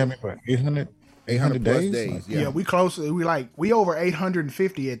was champion for 800 days? Yeah, we close. We over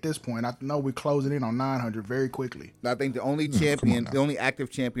 850 at this point. I know we're closing in on 900 very quickly. I think the only champion, the only active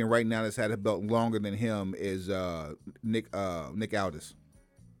champion right now that's had a belt longer than him is Nick Aldis.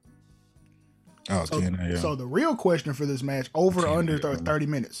 Oh, so the real question for this match, over or under 30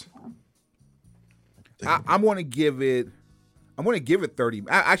 minutes? I'm going to give it 30.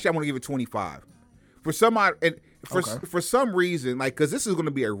 Actually, I'm going to give it 25. For some reason, like, because this is going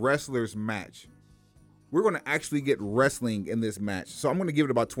to be a wrestler's match. We're going to actually get wrestling in this match. So I'm going to give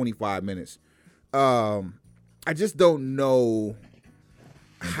it about 25 minutes. I just don't know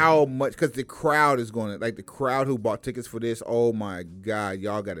how much, because the crowd is going to, like, the crowd who bought tickets for this, oh my God,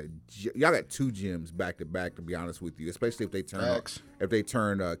 y'all got 2 gyms back to back, to be honest with you, especially if they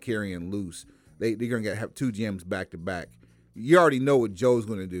turn Karrion loose. They're going to have 2 gyms back to back. You already know what Joe's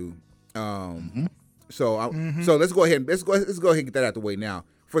going to do. So let's go ahead and get that out the way now.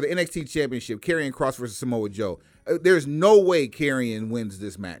 For the NXT Championship, Karrion Kross versus Samoa Joe. There's no way Karrion wins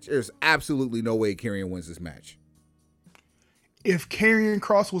this match. There's absolutely no way Karrion wins this match. If Karrion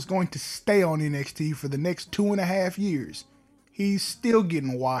Kross was going to stay on NXT for the next 2.5 years, he's still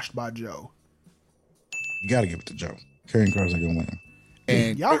getting washed by Joe. You got to give it to Joe. Karrion Kross ain't gonna win.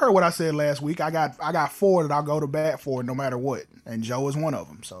 And y'all heard what I said last week. I got 4 that I'll go to bat for no matter what, and Joe is one of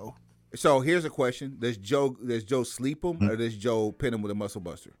them. So here's a question: Does Joe sleep him, or does Joe pin him with a muscle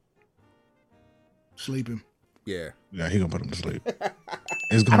buster? Sleep him. Yeah, he gonna put him to sleep.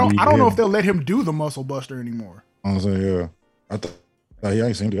 I don't know if they'll let him do the muscle buster anymore. Honestly, yeah. I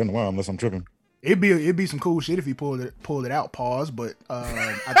ain't seen it in a while unless I'm tripping. It'd be some cool shit if he pulled it out. Pause, but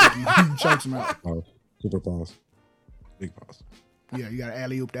I think he chokes him out. Pause. Super pause. Big pause. Yeah, you gotta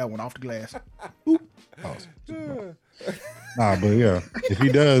alley-oop that one off the glass. Pause. Nah, but yeah, if he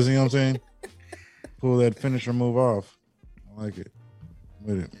does, you know what I'm saying, pull that finisher move off. I like it. I'm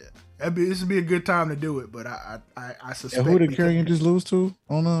with it. Yeah, this would be a good time to do it, but I suspect. Who did Karrion just lose to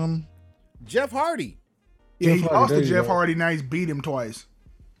on Jeff Hardy? Yeah, he lost to Jeff Hardy. Now he's beat him twice,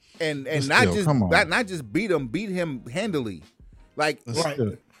 and not just beat him handily, like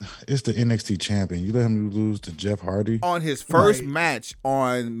It's the NXT champion. You let him lose to Jeff Hardy on his first match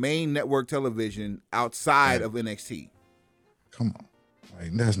on main network television outside of NXT. Come on,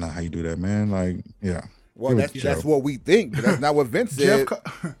 like that's not how you do that, man. Like, yeah. Well, that's what we think, but that's not what Vince said.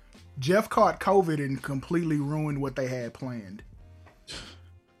 Jeff caught COVID and completely ruined what they had planned.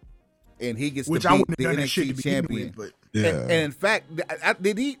 And he gets to beat the NXT champion. And in fact,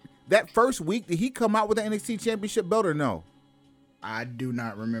 that first week, did he come out with the NXT championship belt or no? I do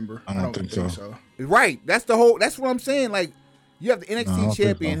not remember. I don't think so. Right. That's what I'm saying. Like, you have the NXT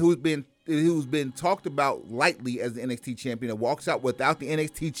champion so. who's been talked about lightly as the NXT champion that walks out without the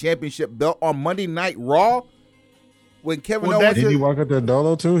NXT championship belt on Monday Night Raw. When Kevin Owens did he walk up there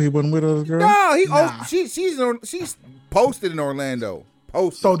Dolo too? He wasn't with us, girl. No, she's posted in Orlando.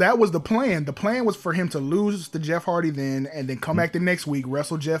 So that was the plan. The plan was for him to lose to Jeff Hardy then, and then come back the next week,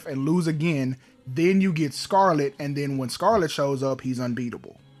 wrestle Jeff, and lose again. Then you get Scarlett, and then when Scarlett shows up, he's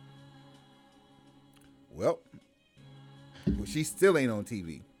unbeatable. Well, she still ain't on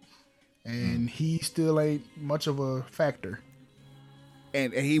TV, and he still ain't much of a factor.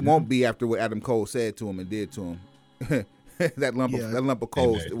 And he won't be after what Adam Cole said to him and did to him. that lump of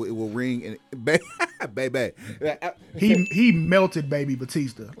coal it will ring and baby. He melted Baby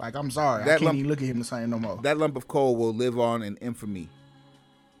Batista. Like, I'm sorry, I can't even look at him the same no more. That lump of coal will live on in infamy,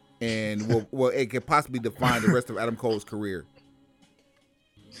 and will it could possibly define the rest of Adam Cole's career.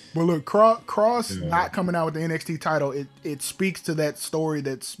 But look, Cross not coming out with the NXT title, it speaks to that story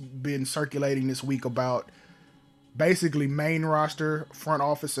that's been circulating this week about basically main roster, front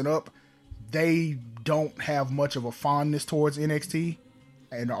office, and up. They don't have much of a fondness towards NXT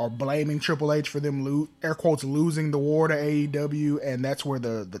and are blaming Triple H for them air quotes losing the war to AEW, and that's where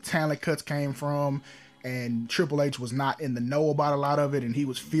the talent cuts came from. And Triple H was not in the know about a lot of it, and he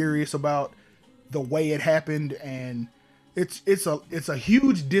was furious about the way it happened. And it's a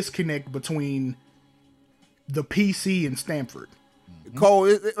huge disconnect between the PC and Stamford.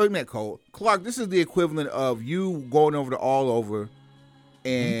 Cole, Clark, this is the equivalent of you going over to All Over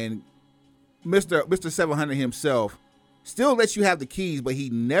and Mr. 700 himself still lets you have the keys, but he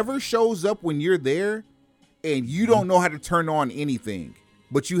never shows up when you're there, and you don't know how to turn on anything,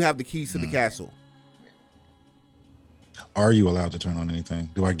 but you have the keys to the castle. Are you allowed to turn on anything?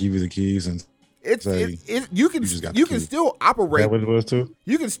 Do I give you the keys and you can still operate? Is that what it was too?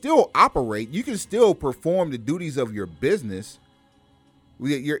 You can still operate. You can still perform the duties of your business.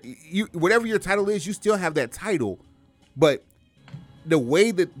 Whatever your title is, you still have that title, but the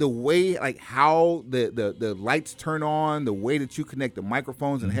way like how the lights turn on, the way that you connect the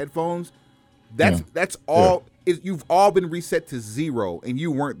microphones and headphones, that's all. You've all been reset to zero, and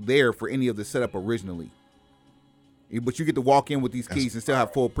you weren't there for any of the setup originally. But you get to walk in with these keys and still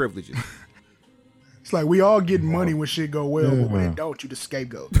have full privileges. It's like we all get money when shit go well, but when it don't, you the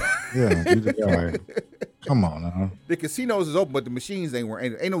scapegoat. Yeah, you the guy. Come on now. The casinos is open, but the machines ain't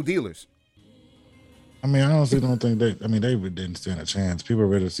no dealers. I mean, I honestly don't think they didn't stand a chance. People are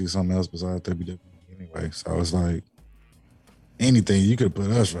ready to see something else besides WWE anyway. So it's like anything you could put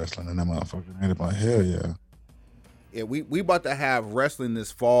us wrestling in that motherfucker. And like, hell yeah. Yeah, we about to have wrestling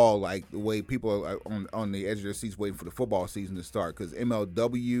this fall, like the way people are on the edge of their seats waiting for the football season to start. Because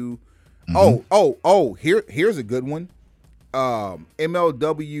MLW, here's a good one.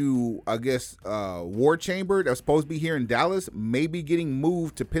 MLW, I guess, War Chamber that's supposed to be here in Dallas may be getting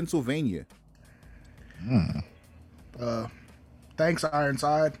moved to Pennsylvania. Thanks,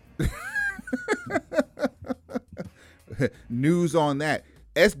 Ironside. News on that.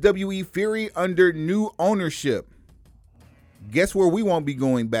 SWE Fury under new ownership. Guess where we won't be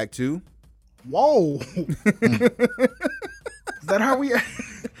going back to? Whoa. Is that how we...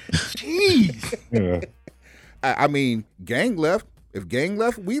 Jeez. Yeah. I mean, gang left. If gang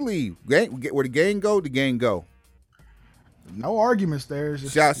left, we leave. Where the gang go, the gang go. No arguments there.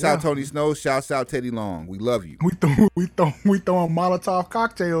 Shouts out Tony Snow. Shouts out Teddy Long. We love you. We throwing Molotov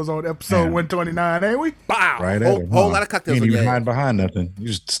cocktails on episode 129, ain't we? Wow. Right whole lot of cocktails. You ain't even hiding behind nothing. You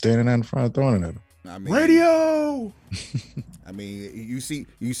just standing out in front throwing it at them. I mean, radio. I mean, you see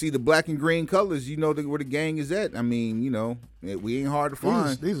the black and green colors. You know where the gang is at. I mean, we ain't hard to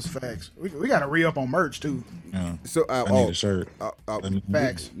find. These is facts. We got to re-up on merch too. Yeah. So I need a shirt.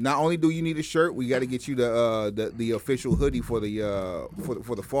 Facts. Not only do you need a shirt, we got to get you the official hoodie for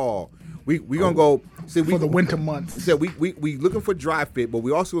the fall. We gonna go for the winter months. So we looking for dry fit, but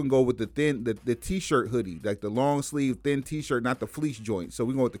we also gonna go with the t-shirt hoodie, like the long sleeve thin t-shirt, not the fleece joint. So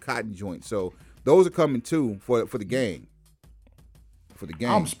we going with the cotton joint. So those are coming too for the gang. For the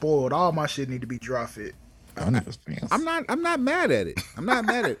gang. I'm spoiled. All my shit need to be dry fit. I'm not mad at it. I'm not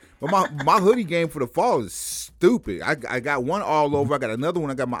mad at it. But my hoodie game for the fall is stupid. I got one all over. I got another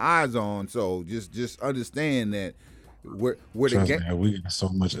one I got my eyes on. So just understand that where the game. We got so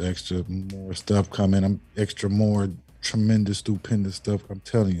much extra more stuff coming. I'm extra more tremendous, stupendous stuff. I'm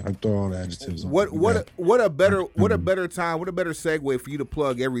telling you, I throw all the adjectives on. What a better time, what a better segue for you to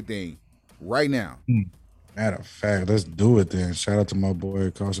plug everything right now. Matter of fact, let's do it then. Shout out to my boy,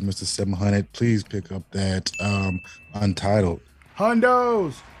 Caution Mr. 700. Please pick up that Untitled.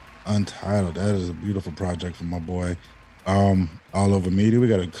 Hundos. Untitled. That is a beautiful project for my boy. All over media. We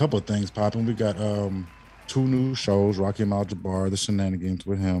got a couple of things popping. We got 2 new shows. Rakim Al-Jabbar, The Shenanigans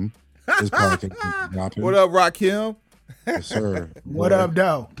with him. His podcast is dropping. What up, Rakim? Yes, sir. What up,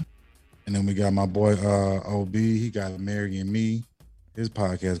 though? And then we got my boy OB. He got Mary and Me. His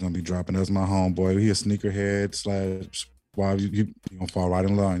podcast gonna be dropping. That's my homeboy. He a sneakerhead slash. Wow, you gonna fall right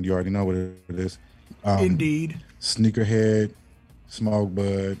in line. You already know what it is. Indeed. Sneakerhead, smoke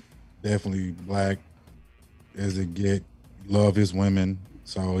bud, definitely black as it get. Love his women.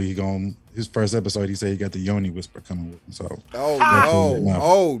 So his first episode, he said he got the Yoni Whisper coming with him. So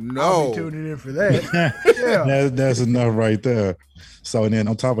oh no. I'll be tuning in for that. Yeah. That's enough right there. So and then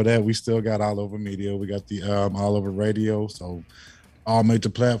on top of that, we still got All Over Media. We got the All Over Radio. So all major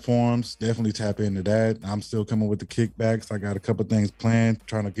platforms, definitely tap into that. I'm still coming with the kickbacks. I got a couple things planned,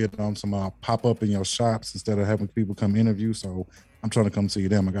 trying to get some pop up in your shops instead of having people come interview. So I'm trying to come see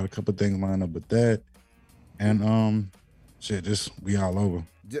them. I got a couple things lined up with that. And we all over.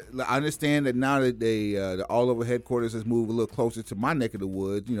 I understand that now that the All Over headquarters has moved a little closer to my neck of the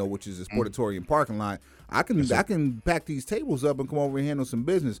woods, which is the Sportatorium parking lot. I can pack these tables up and come over and handle some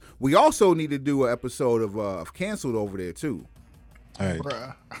business. We also need to do an episode of Canceled over there too. Hey,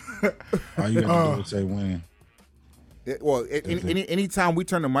 all you got to do is say when. Anytime we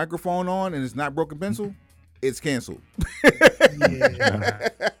turn the microphone on and it's not Broken Pencil, it's canceled.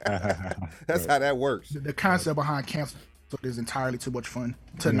 That's how that works. The concept behind cancel is entirely too much fun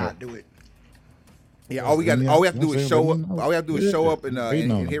to not do it. Yeah, all we have to do is show up. All we have to do is show up and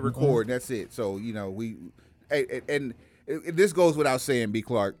hit record. And that's it. So this goes without saying, B.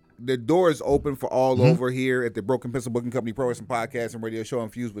 Clark. The door is open for all over here at the Broken Pencil Booking Company Pro Wrestling Podcast and Radio Show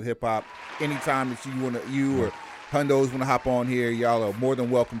infused with hip hop. Anytime that you or Hundos want to hop on here, y'all are more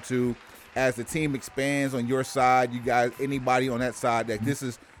than welcome to. As the team expands on your side, you guys, anybody on that side, that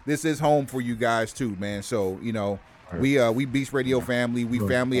this is home for you guys too, man. So we Beast Radio family, we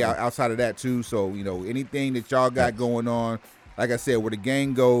family outside of that too. So anything that y'all got going on, like I said, where the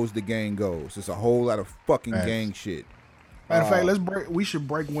gang goes, the gang goes. It's a whole lot of fucking gang shit. Matter of fact, we should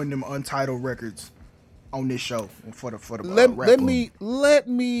break one of them untitled records on this show for the let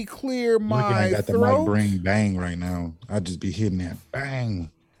me clear my I got the throat. mic bring bang right now. I just be hitting that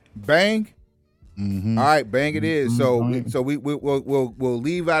bang. Mm-hmm. All right, bang it is. So we'll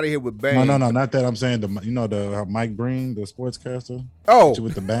leave out of here with bang. No, not that. I'm saying the Mike Breen, the sportscaster. Oh,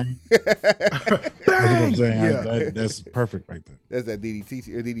 with the bang. Bang! That's what I'm saying. That's perfect right there. That's that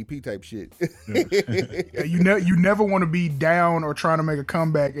DDP type shit. Yeah, you never want to be down or trying to make a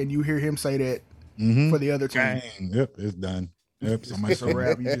comeback, and you hear him say that for the other team. Bang. Yep, it's done. Yep, it's a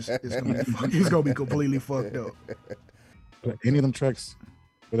wrap. He's gonna be completely fucked up. Any of them tracks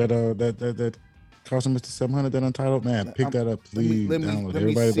that Carson Mr. 700 that untitled, man, pick that up, please. Let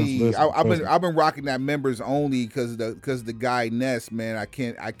me see. I've been rocking that members only because the guy Ness, man, I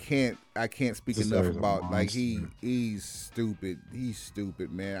can't speak enough about. Like he's stupid. He's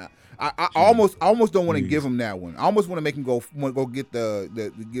stupid, man. I almost don't want to give him that one. I almost want to make him go get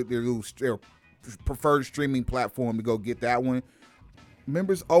get their preferred streaming platform to go get that one.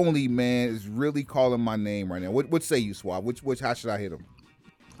 Members only, man, is really calling my name right now. What say you, Swab? How should I hit him?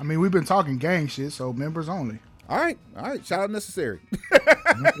 I mean, we've been talking gang shit, so members only. All right. Shout out necessary.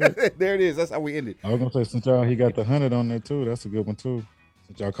 There it is. That's how we ended. I was gonna say, since he got the 100 on there too. That's a good one too.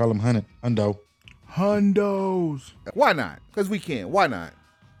 Since y'all call him Hundos. Why not? Because we can. Why not?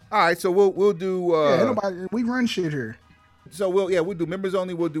 All right. So we'll do. We run shit here. So we'll do members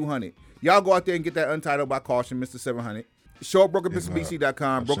only. We'll do 100. Y'all go out there and get that Untitled by Caution, Mr. 700. Show up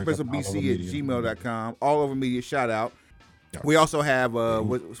BrokenPencilBC.com, BrokenPencilBC@gmail.com. All Over Media. Shout out. We also have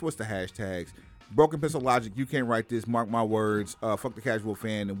what's the hashtags? Broken Pencil Logic. You can't write this. Mark my words. Fuck the casual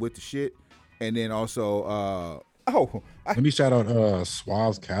fan and with the shit. And then also let me shout out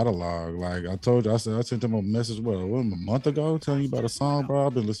Suave's catalog. Like I told you, I sent him a message a month ago telling you about a song, bro.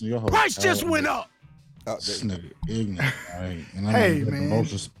 I've been listening to your whole price just went up. This nigga ignorant, right? And I hey man, the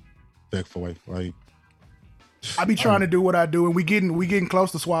most respectful way. Like I be trying to do what I do, and we getting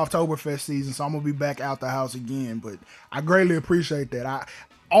close to Swavetoberfest season, so I'm gonna be back out the house again. But I greatly appreciate that.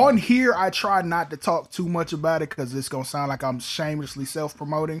 On here, I try not to talk too much about it because it's gonna sound like I'm shamelessly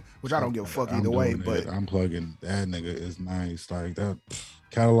self-promoting, which I don't give a fuck either way. But I'm plugging that nigga is nice. Like that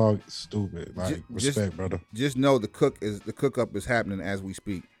catalog is stupid. Like respect, brother. Just know the cook up is happening as we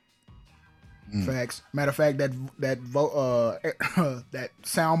speak. Facts. Matter of fact, that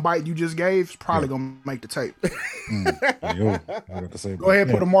sound bite you just gave is probably gonna make the tape. Go ahead,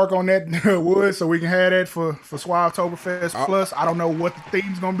 put a mark on that wood so we can have that for Swavetoberfest Plus. I don't know what the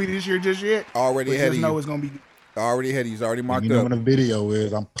theme's gonna be this year just yet. Already ahead of you. Know it's gonna be already ahead. He's already marked you know up. When the video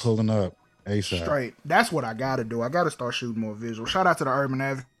is, I'm pulling up ASAP. Straight. That's what I gotta do. I gotta start shooting more visual. Shout out to the Urban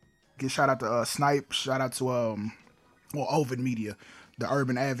Advocate. Shout out to Snipe. Shout out to Ovid Media, the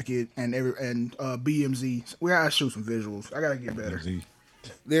Urban Advocate, and BMZ. We gotta shoot some visuals. I gotta get better.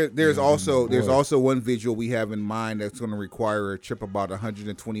 There's also one visual we have in mind that's going to require a trip about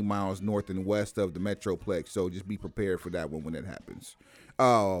 120 miles north and west of the Metroplex. So just be prepared for that one when it happens.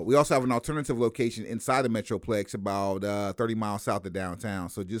 We also have an alternative location inside the Metroplex about 30 miles south of downtown.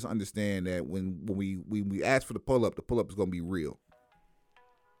 So just understand that when we ask for the pull-up is going to be real.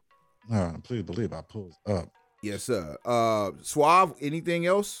 Please believe I pulled up. Yes, sir. Suave, anything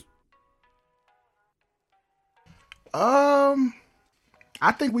else?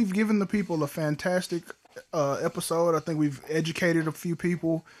 I think we've given the people a fantastic episode. I think we've educated a few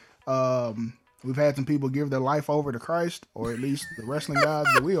people. We've had some people give their life over to Christ, or at least the wrestling gods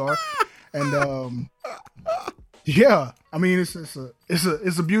that we are. And yeah, I mean it's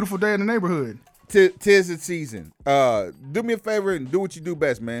a beautiful day in the neighborhood. Tis the season. Do me a favor and do what you do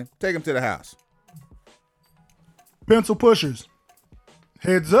best, man. Take them to the house. Pencil pushers.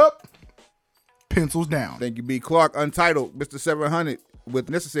 Heads up. Pencils down. Thank you, B. Clark. Untitled, Mr. 700 with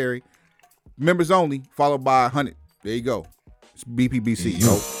Necessary. Members only, followed by 100. There you go. It's BPBC.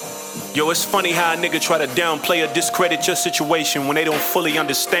 Yo, it's funny how a nigga try to downplay or discredit your situation when they don't fully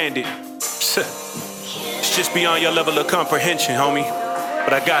understand it. It's just beyond your level of comprehension, homie.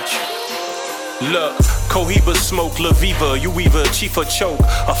 But I got you. Look, Cohiba smoke, La Viva, you either chief or choke.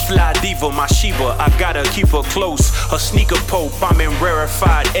 A fly diva, my Shiva, I gotta keep her close. A sneaker pope, I'm in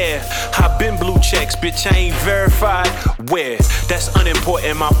rarefied air. I been blue checks, bitch, I ain't verified. Where? That's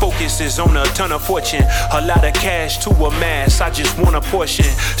unimportant, my focus is on a ton of fortune. A lot of cash to amass, I just want a portion.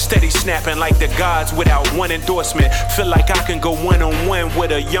 Steady snapping like the gods without one endorsement. Feel like I can go one-on-one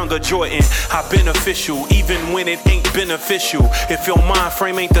with a younger Jordan. I beneficial, even when it ain't beneficial. If your mind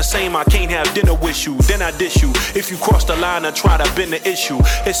frame ain't the same, I can't have dinner with you. Then I dish you. If you cross the line or try to bend the issue,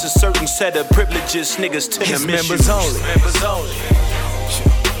 it's a certain set of privileges niggas tend to miss members only. Members only.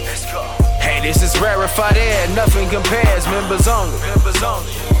 Let's go. Hey, this is rarefied air, nothing compares. Members only. Members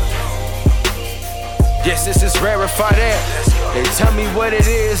only. Yes, this is rarefied air. They tell me what it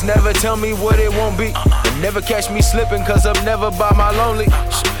is, never tell me what it won't be. They never catch me slipping, cause I'm never by my lonely.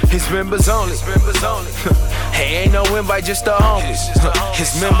 It's members only. Members only. Hey, ain't no invite, just the homies.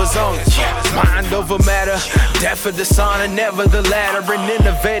 It's members only. Mind over matter, death of dishonor, never the latter. An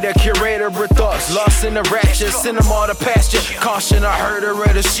innovator, curator of thoughts, lost in the rapture, send them all to pasture. Caution, a herder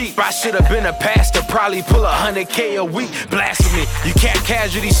of the sheep. I should have been a pastor, probably pull 100K a week. Blasphemy, you cap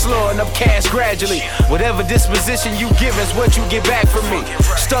casualty, slowing up cash gradually. Whatever disposition you give is what you get back from me.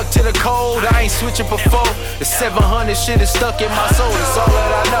 Stuck to the cold, I ain't switching before. The 700 shit is stuck in my soul, that's all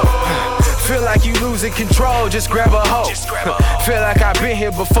that I know. Feel like you losing control, just grab a hoe. Feel like I've been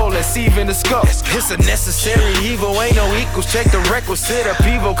here before, let's even the scope. It's a necessary evil, ain't no equals. Check the requisite of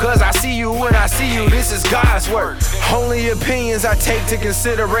evil, cause I see you when I see you, this is God's work. Only opinions I take to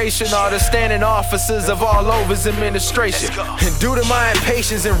consideration are the standing officers of all over's administration. And due to my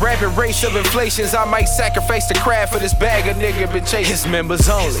impatience and rapid rates of inflations, I might sacrifice the craft for this bag of nigga been chasing. It's members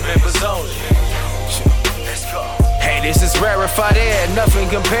only. Members only. Let's go. Hey, this is rarefied air, nothing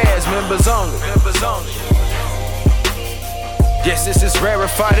compares. Members only. Members only. Yes, this is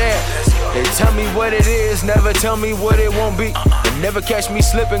rarefied air. They tell me what it is, never tell me what it won't be. They never catch me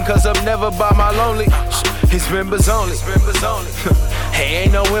slipping, cause I'm never by my lonely. It's members only. Members only. Hey,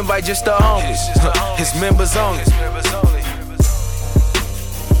 ain't no invite, just the homies. It's members only.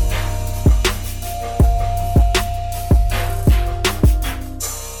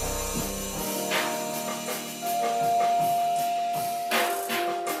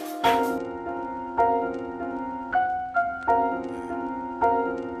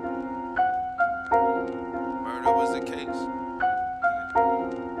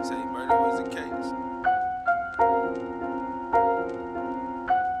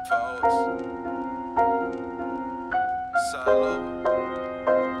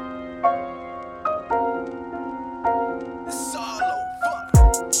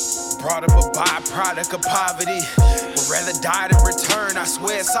 Byproduct of poverty, would rather die than return, I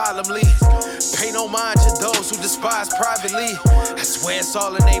swear solemnly. Pay no mind to those who despise privately. I swear it's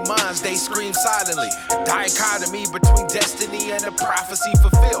all in their minds, they scream silently. Dichotomy between destiny and the prophecy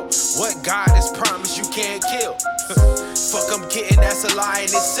fulfilled. What God has promised you can't kill. Fuck, I'm kidding, that's a lie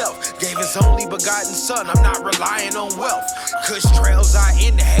in itself. Gave his only begotten son, I'm not relying on wealth. Kush trails I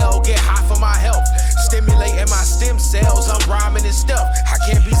inhale, get high for my health. Stimulating my stem cells, I'm rhyming in stealth. I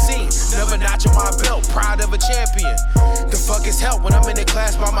can't be seen, never notching my belt, proud of a champion. The fuck is help when I'm in the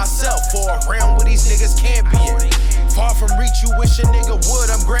class by myself, or around where these niggas can't be in. Far from reach, you wish a nigga would,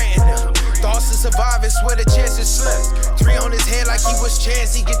 I'm granting them. Thoughts of surviving, swear the chance is slim. 3 on his head like he was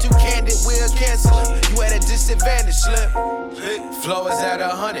chance, he get too candid, we'll cancel him. You at a disadvantage, slim. Flow is at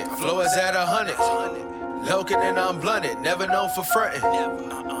 100, flow is at 100. Loken and I'm blunted, never known for frontin'.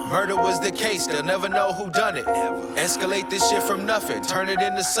 Murder was the case, they'll never know who done it. Escalate this shit from nothing, turn it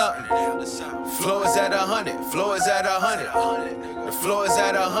into something. Flow is at 100, flow is at 100. The floor is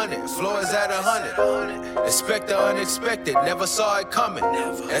at 100, floor is at 100. Expect the unexpected, never saw it coming.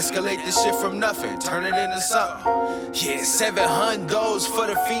 Escalate this shit from nothing, turn it into something. Yeah, 700 for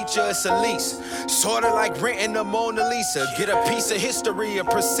the feature, it's a lease. Sorta like renting the Mona Lisa. Get a piece of history, a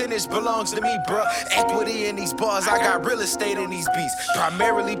percentage belongs to me, bruh. Equity in these bars, I got real estate in these beats.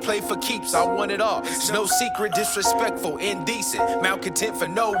 Primarily play for keeps, I want it all. It's no secret, disrespectful, indecent. Malcontent for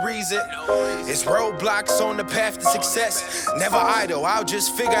no reason. It's roadblocks on the path to success. Never idle, I'll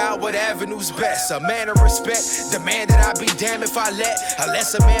just figure out what avenue's best. A man of respect, demanded I be damned if I let a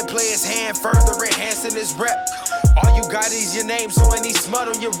lesser man play his hand, further enhancing his rep. All you got is your name, so any smut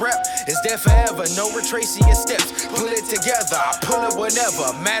on your rep is there forever, no retracing your steps. Pull it together, I pull it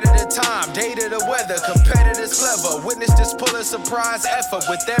whenever. Matter the time, day to the weather, competitors clever. Witness this pulling surprise effort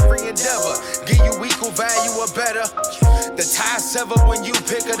with every endeavor. Give you equal value or better. The tie sever when you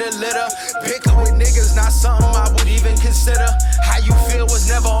pick of the litter. Picker with niggas, not something I would even consider. How you feel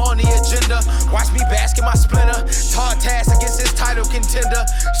was never on the agenda. Watch me bask in my splinter. Tall task against this title contender.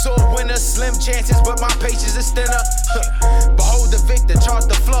 So a winner, slim chances, but my patience is thinner. Behold the victor, chart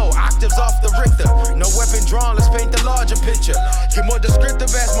the flow, octaves off the Richter. No weapon drawn, let's paint the larger picture. Get more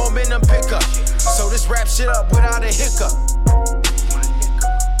descriptive as momentum pick up. So this rap shit up without a hiccup.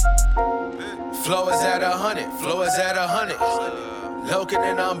 Flow is at 100, flow is at 100. Loken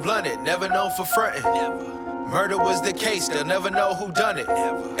and I'm blunted, never known for frontin'. Murder was the case, they'll never know who done it.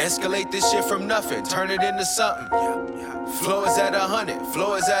 Escalate this shit from nothing, turn it into something. Flow is at 100,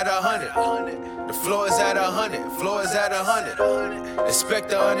 flow is at 100. The floor is at 100, floor is at 100. Expect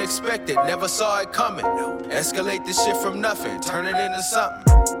the unexpected, never saw it coming. Escalate this shit from nothing, turn it into something.